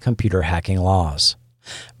any computer hacking laws.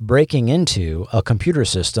 Breaking into a computer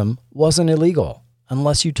system wasn't illegal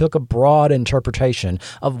unless you took a broad interpretation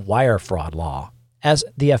of wire fraud law, as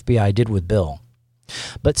the FBI did with Bill.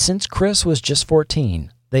 But since Chris was just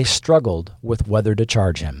 14, they struggled with whether to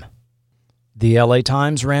charge him. The LA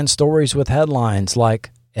Times ran stories with headlines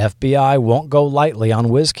like, FBI won't go lightly on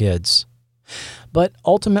whiz kids. But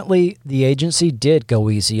ultimately, the agency did go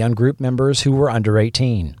easy on group members who were under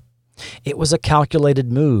 18. It was a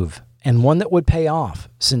calculated move, and one that would pay off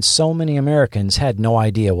since so many Americans had no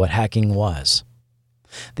idea what hacking was.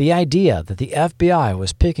 The idea that the FBI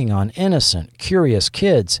was picking on innocent, curious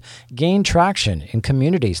kids gained traction in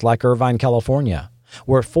communities like Irvine, California,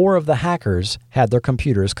 where 4 of the hackers had their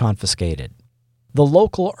computers confiscated. The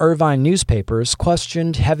local Irvine newspapers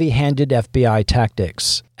questioned heavy-handed FBI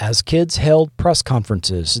tactics as kids held press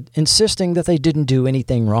conferences insisting that they didn't do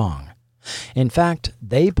anything wrong. In fact,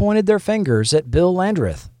 they pointed their fingers at Bill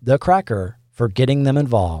Landreth, the cracker, for getting them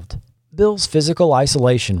involved. Bill's physical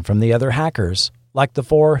isolation from the other hackers, like the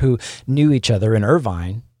 4 who knew each other in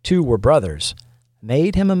Irvine, 2 were brothers,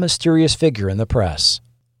 made him a mysterious figure in the press.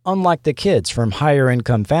 Unlike the kids from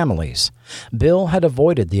higher-income families, Bill had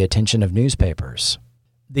avoided the attention of newspapers.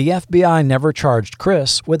 The FBI never charged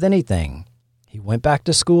Chris with anything. He went back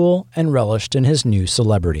to school and relished in his new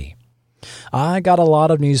celebrity. I got a lot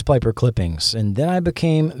of newspaper clippings, and then I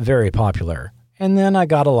became very popular. And then I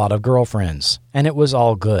got a lot of girlfriends, and it was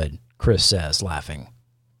all good, Chris says, laughing.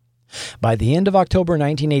 By the end of October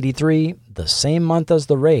 1983, the same month as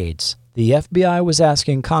the raids, the FBI was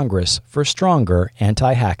asking Congress for stronger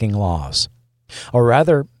anti-hacking laws. Or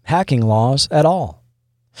rather, hacking laws at all.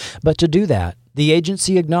 But to do that, the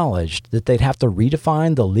agency acknowledged that they'd have to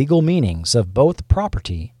redefine the legal meanings of both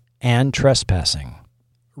property and trespassing.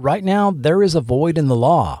 Right now, there is a void in the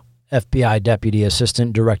law, FBI Deputy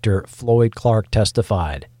Assistant Director Floyd Clark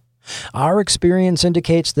testified. Our experience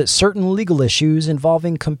indicates that certain legal issues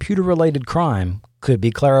involving computer-related crime could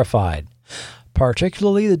be clarified,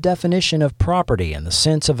 particularly the definition of property in the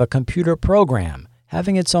sense of a computer program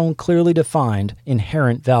having its own clearly defined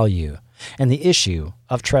inherent value, and the issue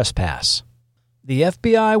of trespass. The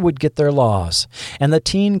FBI would get their laws, and the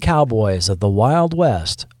teen cowboys of the Wild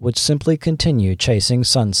West would simply continue chasing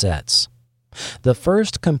sunsets. The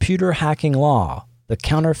first computer hacking law, the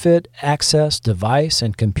Counterfeit Access Device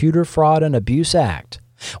and Computer Fraud and Abuse Act,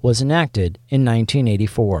 was enacted in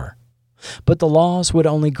 1984. But the laws would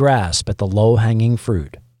only grasp at the low-hanging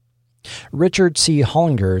fruit. Richard C.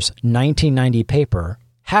 Hollinger's 1990 paper,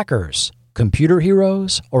 Hackers, Computer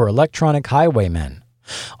Heroes or Electronic Highwaymen,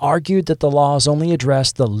 argued that the laws only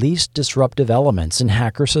addressed the least disruptive elements in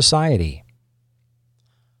hacker society.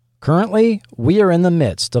 Currently, we are in the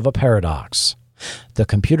midst of a paradox. The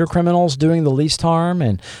computer criminals doing the least harm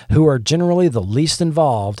and who are generally the least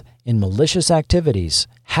involved in malicious activities,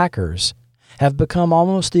 hackers, have become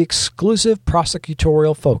almost the exclusive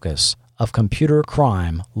prosecutorial focus of computer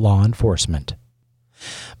crime law enforcement.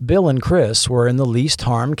 Bill and Chris were in the least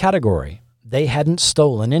harm category. They hadn't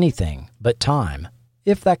stolen anything but time,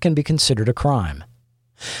 if that can be considered a crime.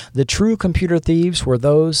 The true computer thieves were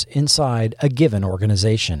those inside a given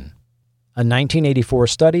organization. A 1984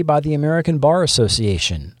 study by the American Bar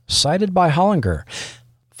Association, cited by Hollinger,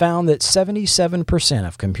 found that 77%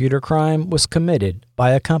 of computer crime was committed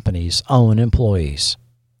by a company's own employees.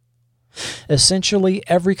 Essentially,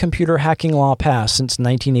 every computer hacking law passed since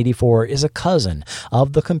 1984 is a cousin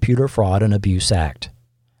of the Computer Fraud and Abuse Act.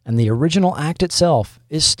 And the original act itself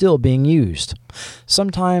is still being used,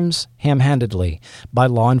 sometimes ham-handedly, by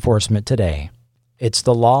law enforcement today. It's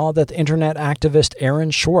the law that the internet activist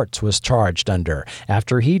Aaron Swartz was charged under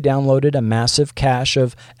after he downloaded a massive cache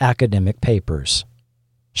of academic papers.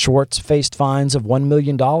 Swartz faced fines of $1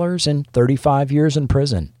 million and 35 years in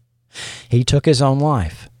prison. He took his own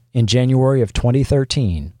life in January of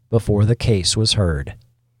 2013 before the case was heard.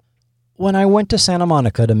 When I went to Santa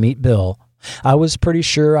Monica to meet Bill, I was pretty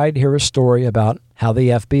sure I'd hear a story about how the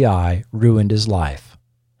FBI ruined his life.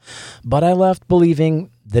 But I left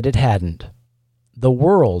believing that it hadn't. The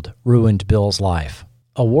world ruined Bill's life,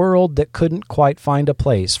 a world that couldn't quite find a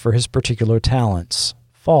place for his particular talents,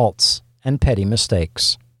 faults, and petty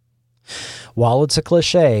mistakes. While it's a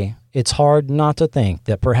cliché, it's hard not to think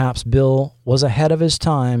that perhaps Bill was ahead of his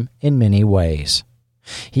time in many ways.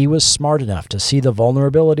 He was smart enough to see the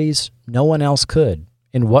vulnerabilities no one else could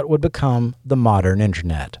in what would become the modern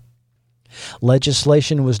internet.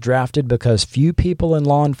 Legislation was drafted because few people in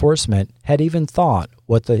law enforcement had even thought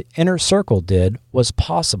what the inner circle did was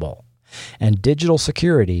possible, and digital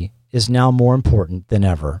security is now more important than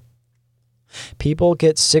ever. People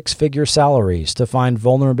get six-figure salaries to find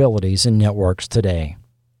vulnerabilities in networks today.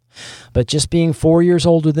 But just being 4 years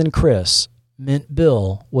older than Chris meant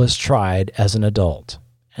Bill was tried as an adult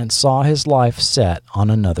and saw his life set on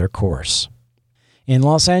another course. In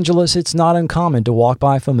Los Angeles, it's not uncommon to walk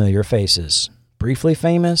by familiar faces, briefly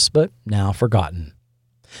famous but now forgotten.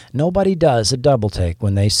 Nobody does a double take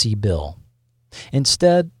when they see Bill.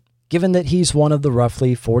 Instead, given that he's one of the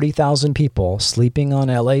roughly 40,000 people sleeping on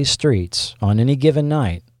LA's streets on any given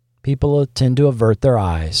night, people tend to avert their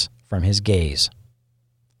eyes from his gaze.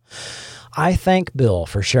 I thank Bill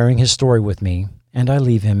for sharing his story with me, and I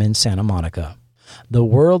leave him in Santa Monica. The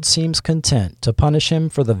world seems content to punish him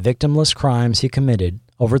for the victimless crimes he committed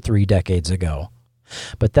over 3 decades ago.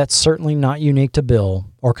 But that's certainly not unique to Bill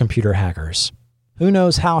or computer hackers. Who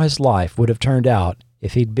knows how his life would have turned out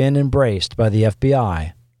if he'd been embraced by the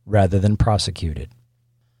FBI rather than prosecuted.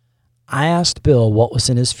 I asked Bill what was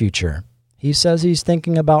in his future. He says he's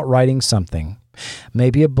thinking about writing something,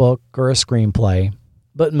 maybe a book or a screenplay,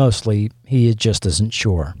 but mostly he just isn't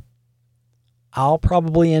sure. I'll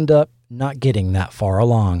probably end up not getting that far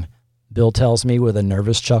along, Bill tells me with a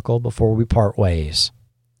nervous chuckle before we part ways.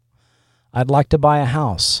 I'd like to buy a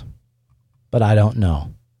house, but I don't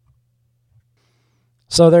know.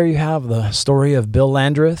 So there you have the story of Bill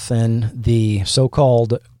Landreth and the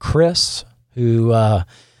so-called Chris, who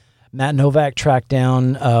Matt Novak tracked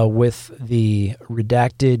down with the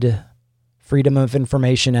redacted Freedom of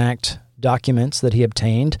Information Act documents that he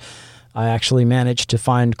obtained. I actually managed to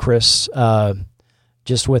find Chris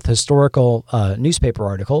just with historical newspaper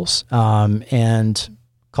articles and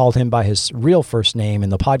called him by his real first name in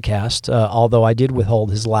the podcast, although I did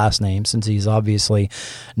withhold his last name since he's obviously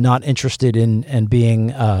not interested in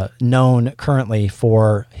being known currently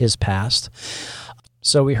for his past.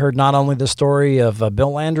 So we heard not only the story of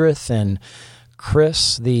Bill Landreth and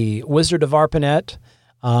Chris, the Wizard of ARPANET,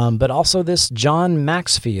 but also this John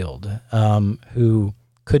Maxfield, who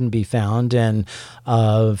couldn't be found. And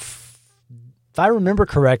if I remember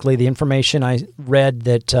correctly, the information I read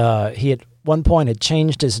that he at one point had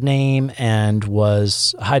changed his name and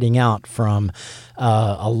was hiding out from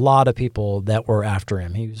a lot of people that were after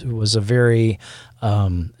him. He was a very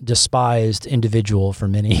despised individual for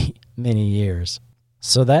many, many years.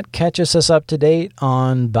 So that catches us up to date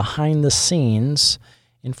on behind-the-scenes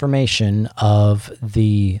information of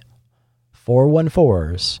the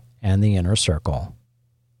 414s and the Inner Circle.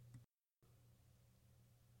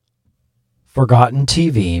 Forgotten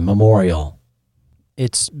TV Memorial.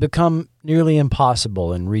 It's become nearly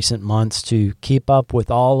impossible in recent months to keep up with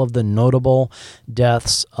all of the notable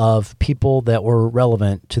deaths of people that were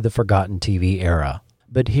relevant to the Forgotten TV era.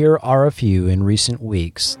 But here are a few in recent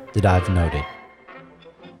weeks that I've noted.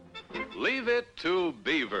 Leave it to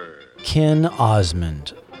Beaver. Ken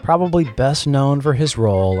Osmond, probably best known for his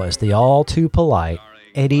role as the all-too-polite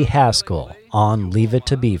Eddie Haskell on Leave It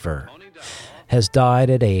to Beaver, has died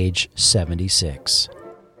at age 76.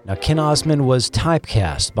 Now, Ken Osmond was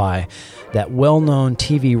typecast by that well-known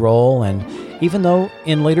TV role, and even though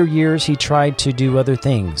in later years he tried to do other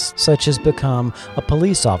things, such as become a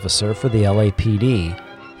police officer for the LAPD,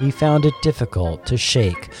 he found it difficult to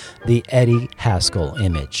shake the Eddie Haskell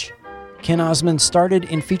image. Ken Osmond started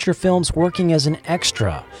in feature films working as an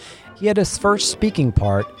extra. He had his first speaking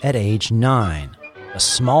part at age 9, a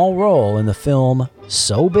small role in the film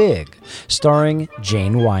So Big, starring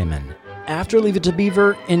Jane Wyman. After Leave It to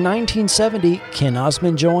Beaver, in 1970, Ken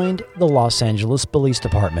Osmond joined the Los Angeles Police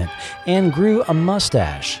Department and grew a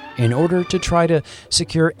mustache in order to try to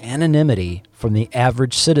secure anonymity from the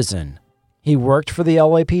average citizen. He worked for the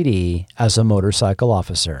LAPD as a motorcycle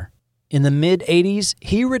officer. In the mid-'80s,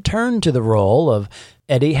 he returned to the role of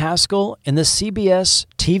Eddie Haskell in the CBS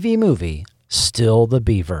TV movie Still the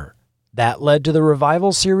Beaver. That led to the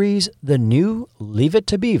revival series The New Leave It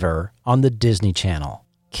to Beaver on the Disney Channel.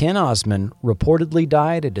 Ken Osmond reportedly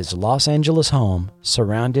died at his Los Angeles home,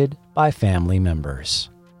 surrounded by family members.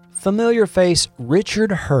 Familiar face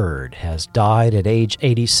Richard Hurd has died at age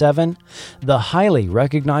 87. The highly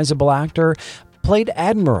recognizable actor played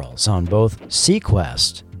admirals on both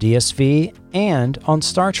Sequest, DSV, and on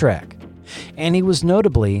Star Trek. And he was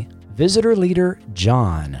notably visitor leader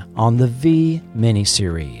John on the V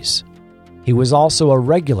miniseries. He was also a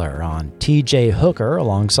regular on T.J. Hooker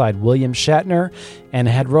alongside William Shatner and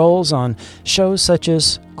had roles on shows such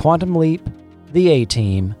as Quantum Leap, The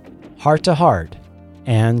A-Team, Heart to Heart,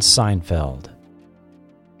 and Seinfeld.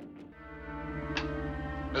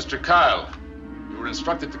 Mr. Kyle, you were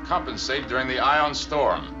instructed to compensate during the ion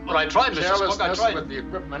storm. But I tried, Mr. Spock, I Carelessness tried. with the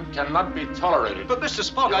equipment cannot be tolerated. But Mr.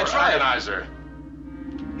 Spock, Your I tried. agonizer.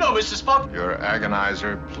 No, Mr. Spock. Your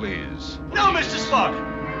agonizer, please. No, Mr. Spock.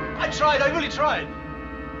 I tried, I really tried.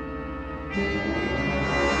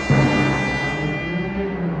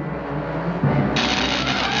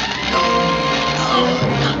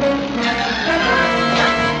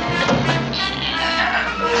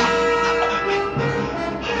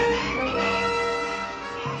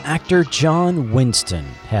 Actor John Winston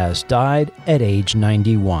has died at age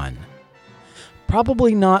 91.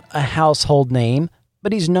 Probably not a household name,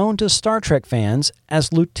 but he's known to Star Trek fans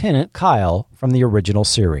as Lieutenant Kyle from the original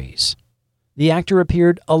series. The actor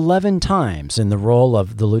appeared 11 times in the role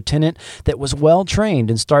of the lieutenant that was well trained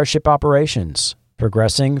in starship operations,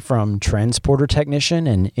 progressing from transporter technician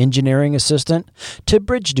and engineering assistant to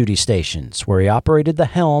bridge duty stations where he operated the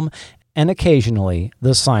helm and occasionally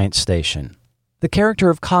the science station. The character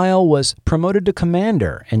of Kyle was promoted to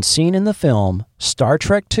commander and seen in the film Star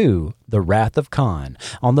Trek II: The Wrath of Khan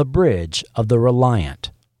on the bridge of the Reliant.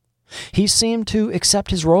 He seemed to accept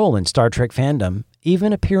his role in Star Trek fandom,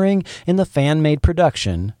 even appearing in the fan-made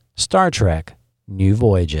production Star Trek: New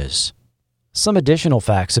Voyages. Some additional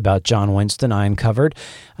facts about John Winston I uncovered.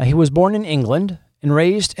 He was born in England and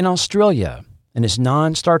raised in Australia, and his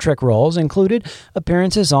non-Star Trek roles included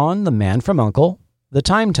appearances on The Man from U.N.C.L.E., The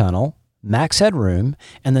Time Tunnel, Max Headroom,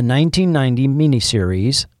 and the 1990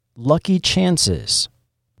 miniseries Lucky Chances.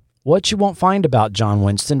 What you won't find about John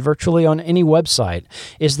Winston virtually on any website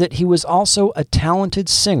is that he was also a talented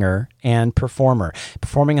singer and performer,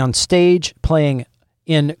 performing on stage, playing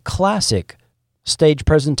in classic stage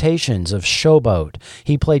presentations of Showboat.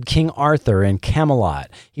 He played King Arthur in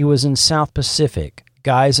Camelot. He was in South Pacific,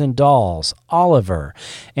 Guys and Dolls, Oliver,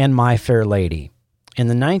 and My Fair Lady. In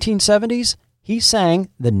the 1970s, he sang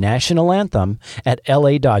the national anthem at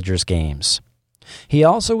LA Dodgers games. He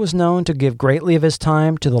also was known to give greatly of his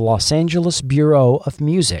time to the Los Angeles Bureau of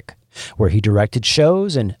Music, where he directed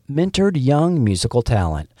shows and mentored young musical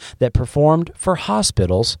talent that performed for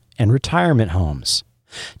hospitals and retirement homes.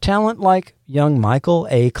 Talent like young Michael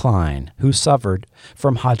A. Klein, who suffered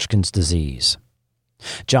from Hodgkin's disease.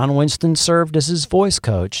 John Winston served as his voice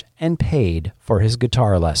coach and paid for his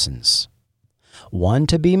guitar lessons. One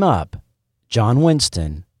to beam up, John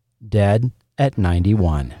Winston, dead at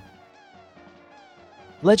 91.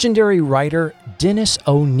 Legendary writer Dennis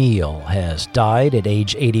O'Neil has died at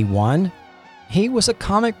age 81. He was a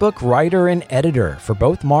comic book writer and editor for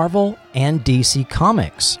both Marvel and DC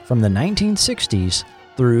Comics from the 1960s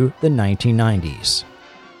through the 1990s.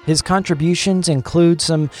 His contributions include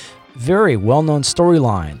some very well-known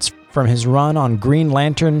storylines, from his run on Green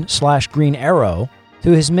Lantern/Green Arrow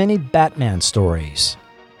to his many Batman stories.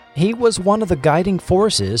 He was one of the guiding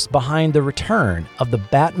forces behind the return of the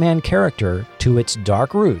Batman character to its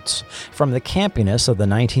dark roots from the campiness of the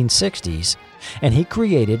 1960s, and he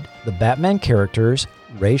created the Batman characters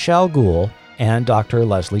Ra's al Ghul and Dr.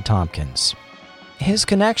 Leslie Tompkins. His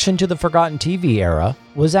connection to the Forgotten TV era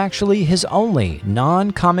was actually his only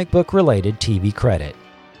non-comic book related TV credit.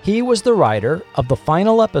 He was the writer of the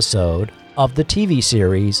final episode of the TV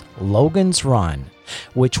series Logan's Run,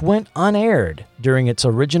 which went unaired during its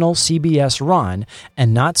original CBS run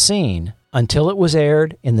and not seen until it was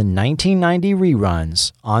aired in the 1990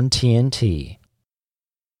 reruns on TNT.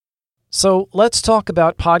 So let's talk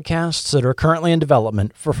about podcasts that are currently in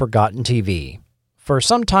development for Forgotten TV. For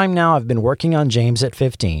some time now, I've been working on James at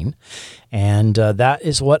 15, and that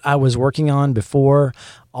is what I was working on before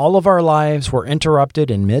all of our lives were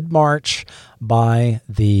interrupted in mid-March by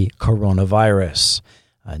the coronavirus.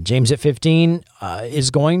 James at 15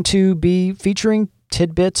 is going to be featuring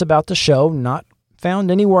tidbits about the show not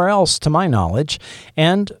found anywhere else to my knowledge,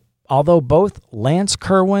 and although both Lance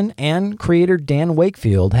Kerwin and creator Dan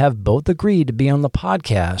Wakefield have both agreed to be on the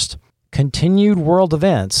podcast, continued world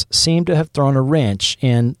events seem to have thrown a wrench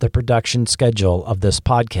in the production schedule of this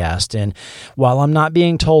podcast. And while I'm not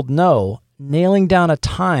being told no, nailing down a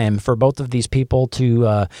time for both of these people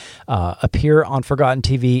to appear on Forgotten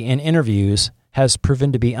TV in interviews has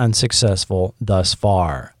proven to be unsuccessful thus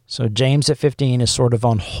far. So James at 15 is sort of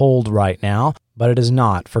on hold right now, but it is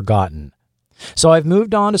not forgotten. So I've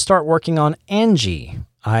moved on to start working on Angie.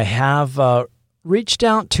 I have reached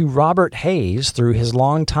out to Robert Hayes through his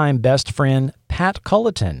longtime best friend, Pat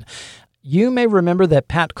Culleton. You may remember that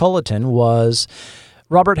Pat Culleton was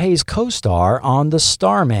Robert Hayes' co-star on the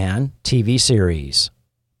Starman TV series,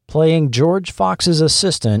 playing George Fox's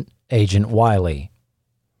assistant, Agent Wiley.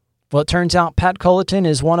 Well, it turns out Pat Culleton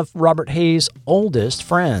is one of Robert Hayes' oldest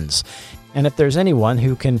friends. And if there's anyone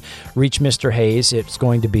who can reach Mr. Hayes, it's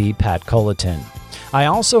going to be Pat Culleton. I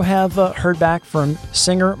also have heard back from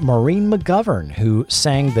singer Maureen McGovern, who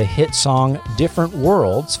sang the hit song Different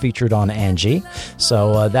Worlds featured on Angie.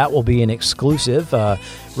 So that will be an exclusive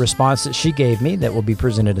response that she gave me that will be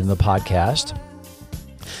presented in the podcast.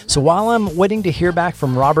 So while I'm waiting to hear back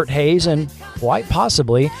from Robert Hayes and quite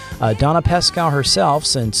possibly Donna Pescow herself,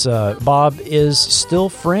 since Bob is still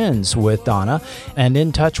friends with Donna and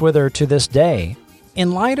in touch with her to this day,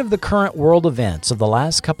 in light of the current world events of the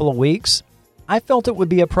last couple of weeks, I felt it would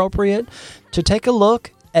be appropriate to take a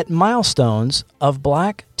look at milestones of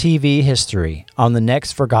Black TV history on the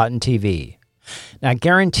next Forgotten TV. Now, I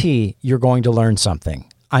guarantee you're going to learn something.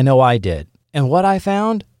 I know I did. And what I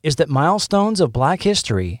found is that milestones of Black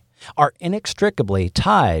history are inextricably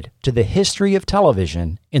tied to the history of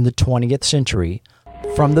television in the 20th century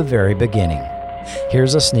from the very beginning.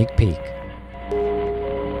 Here's a sneak peek.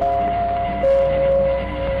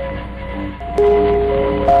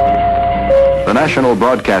 The National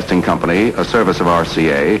Broadcasting Company, a service of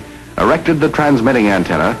RCA, erected the transmitting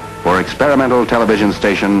antenna for experimental television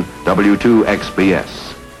station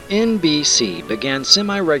W2XBS. NBC began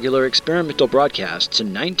semi-regular experimental broadcasts in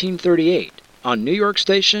 1938 on New York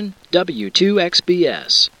station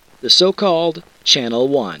W2XBS, the so-called Channel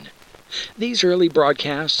 1. These early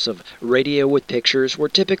broadcasts of radio with pictures were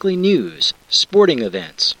typically news, sporting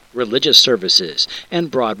events, religious services,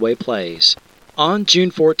 and Broadway plays. On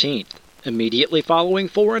June 14th, immediately following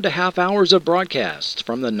 4.5 hours of broadcasts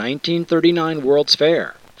from the 1939 World's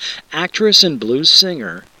Fair, actress and blues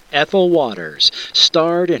singer Ethel Waters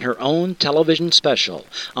starred in her own television special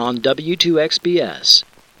on W2XBS,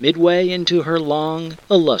 midway into her long,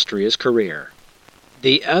 illustrious career.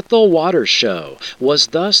 The Ethel Waters Show was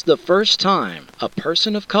thus the first time a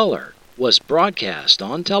person of color was broadcast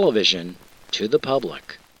on television to the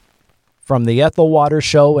public. From the Ethel Waters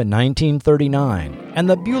Show in 1939 and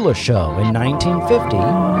the Beulah Show in 1950...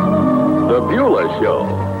 The Beulah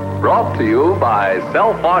Show. Brought to you by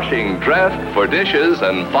self-washing Dreft for dishes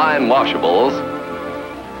and fine washables,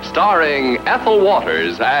 starring Ethel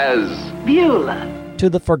Waters as Beulah. To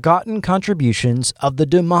the forgotten contributions of the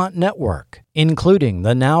Dumont Network, including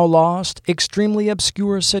the now-lost, extremely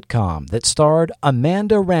obscure sitcom that starred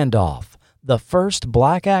Amanda Randolph, the first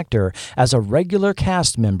black actor as a regular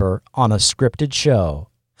cast member on a scripted show,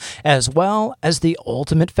 as well as the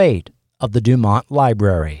ultimate fate of the Dumont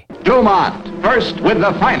Library. Dumont, first with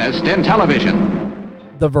the finest in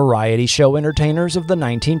television. The variety show entertainers of the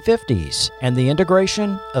 1950s and the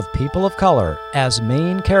integration of people of color as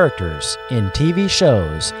main characters in TV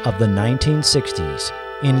shows of the 1960s,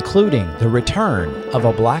 including the return of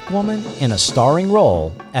a black woman in a starring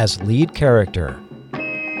role as lead character.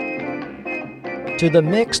 To the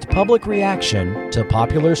mixed public reaction to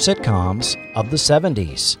popular sitcoms of the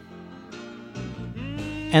 70s.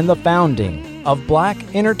 And the founding of black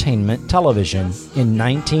entertainment television in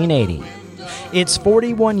 1980. It's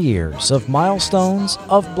 41 years of milestones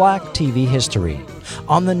of black TV history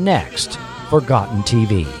on the next Forgotten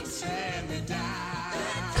TV.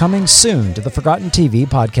 Coming soon to the Forgotten TV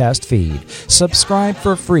podcast feed. Subscribe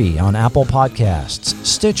for free on Apple Podcasts,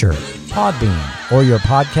 Stitcher, Podbean, or your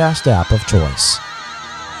podcast app of choice.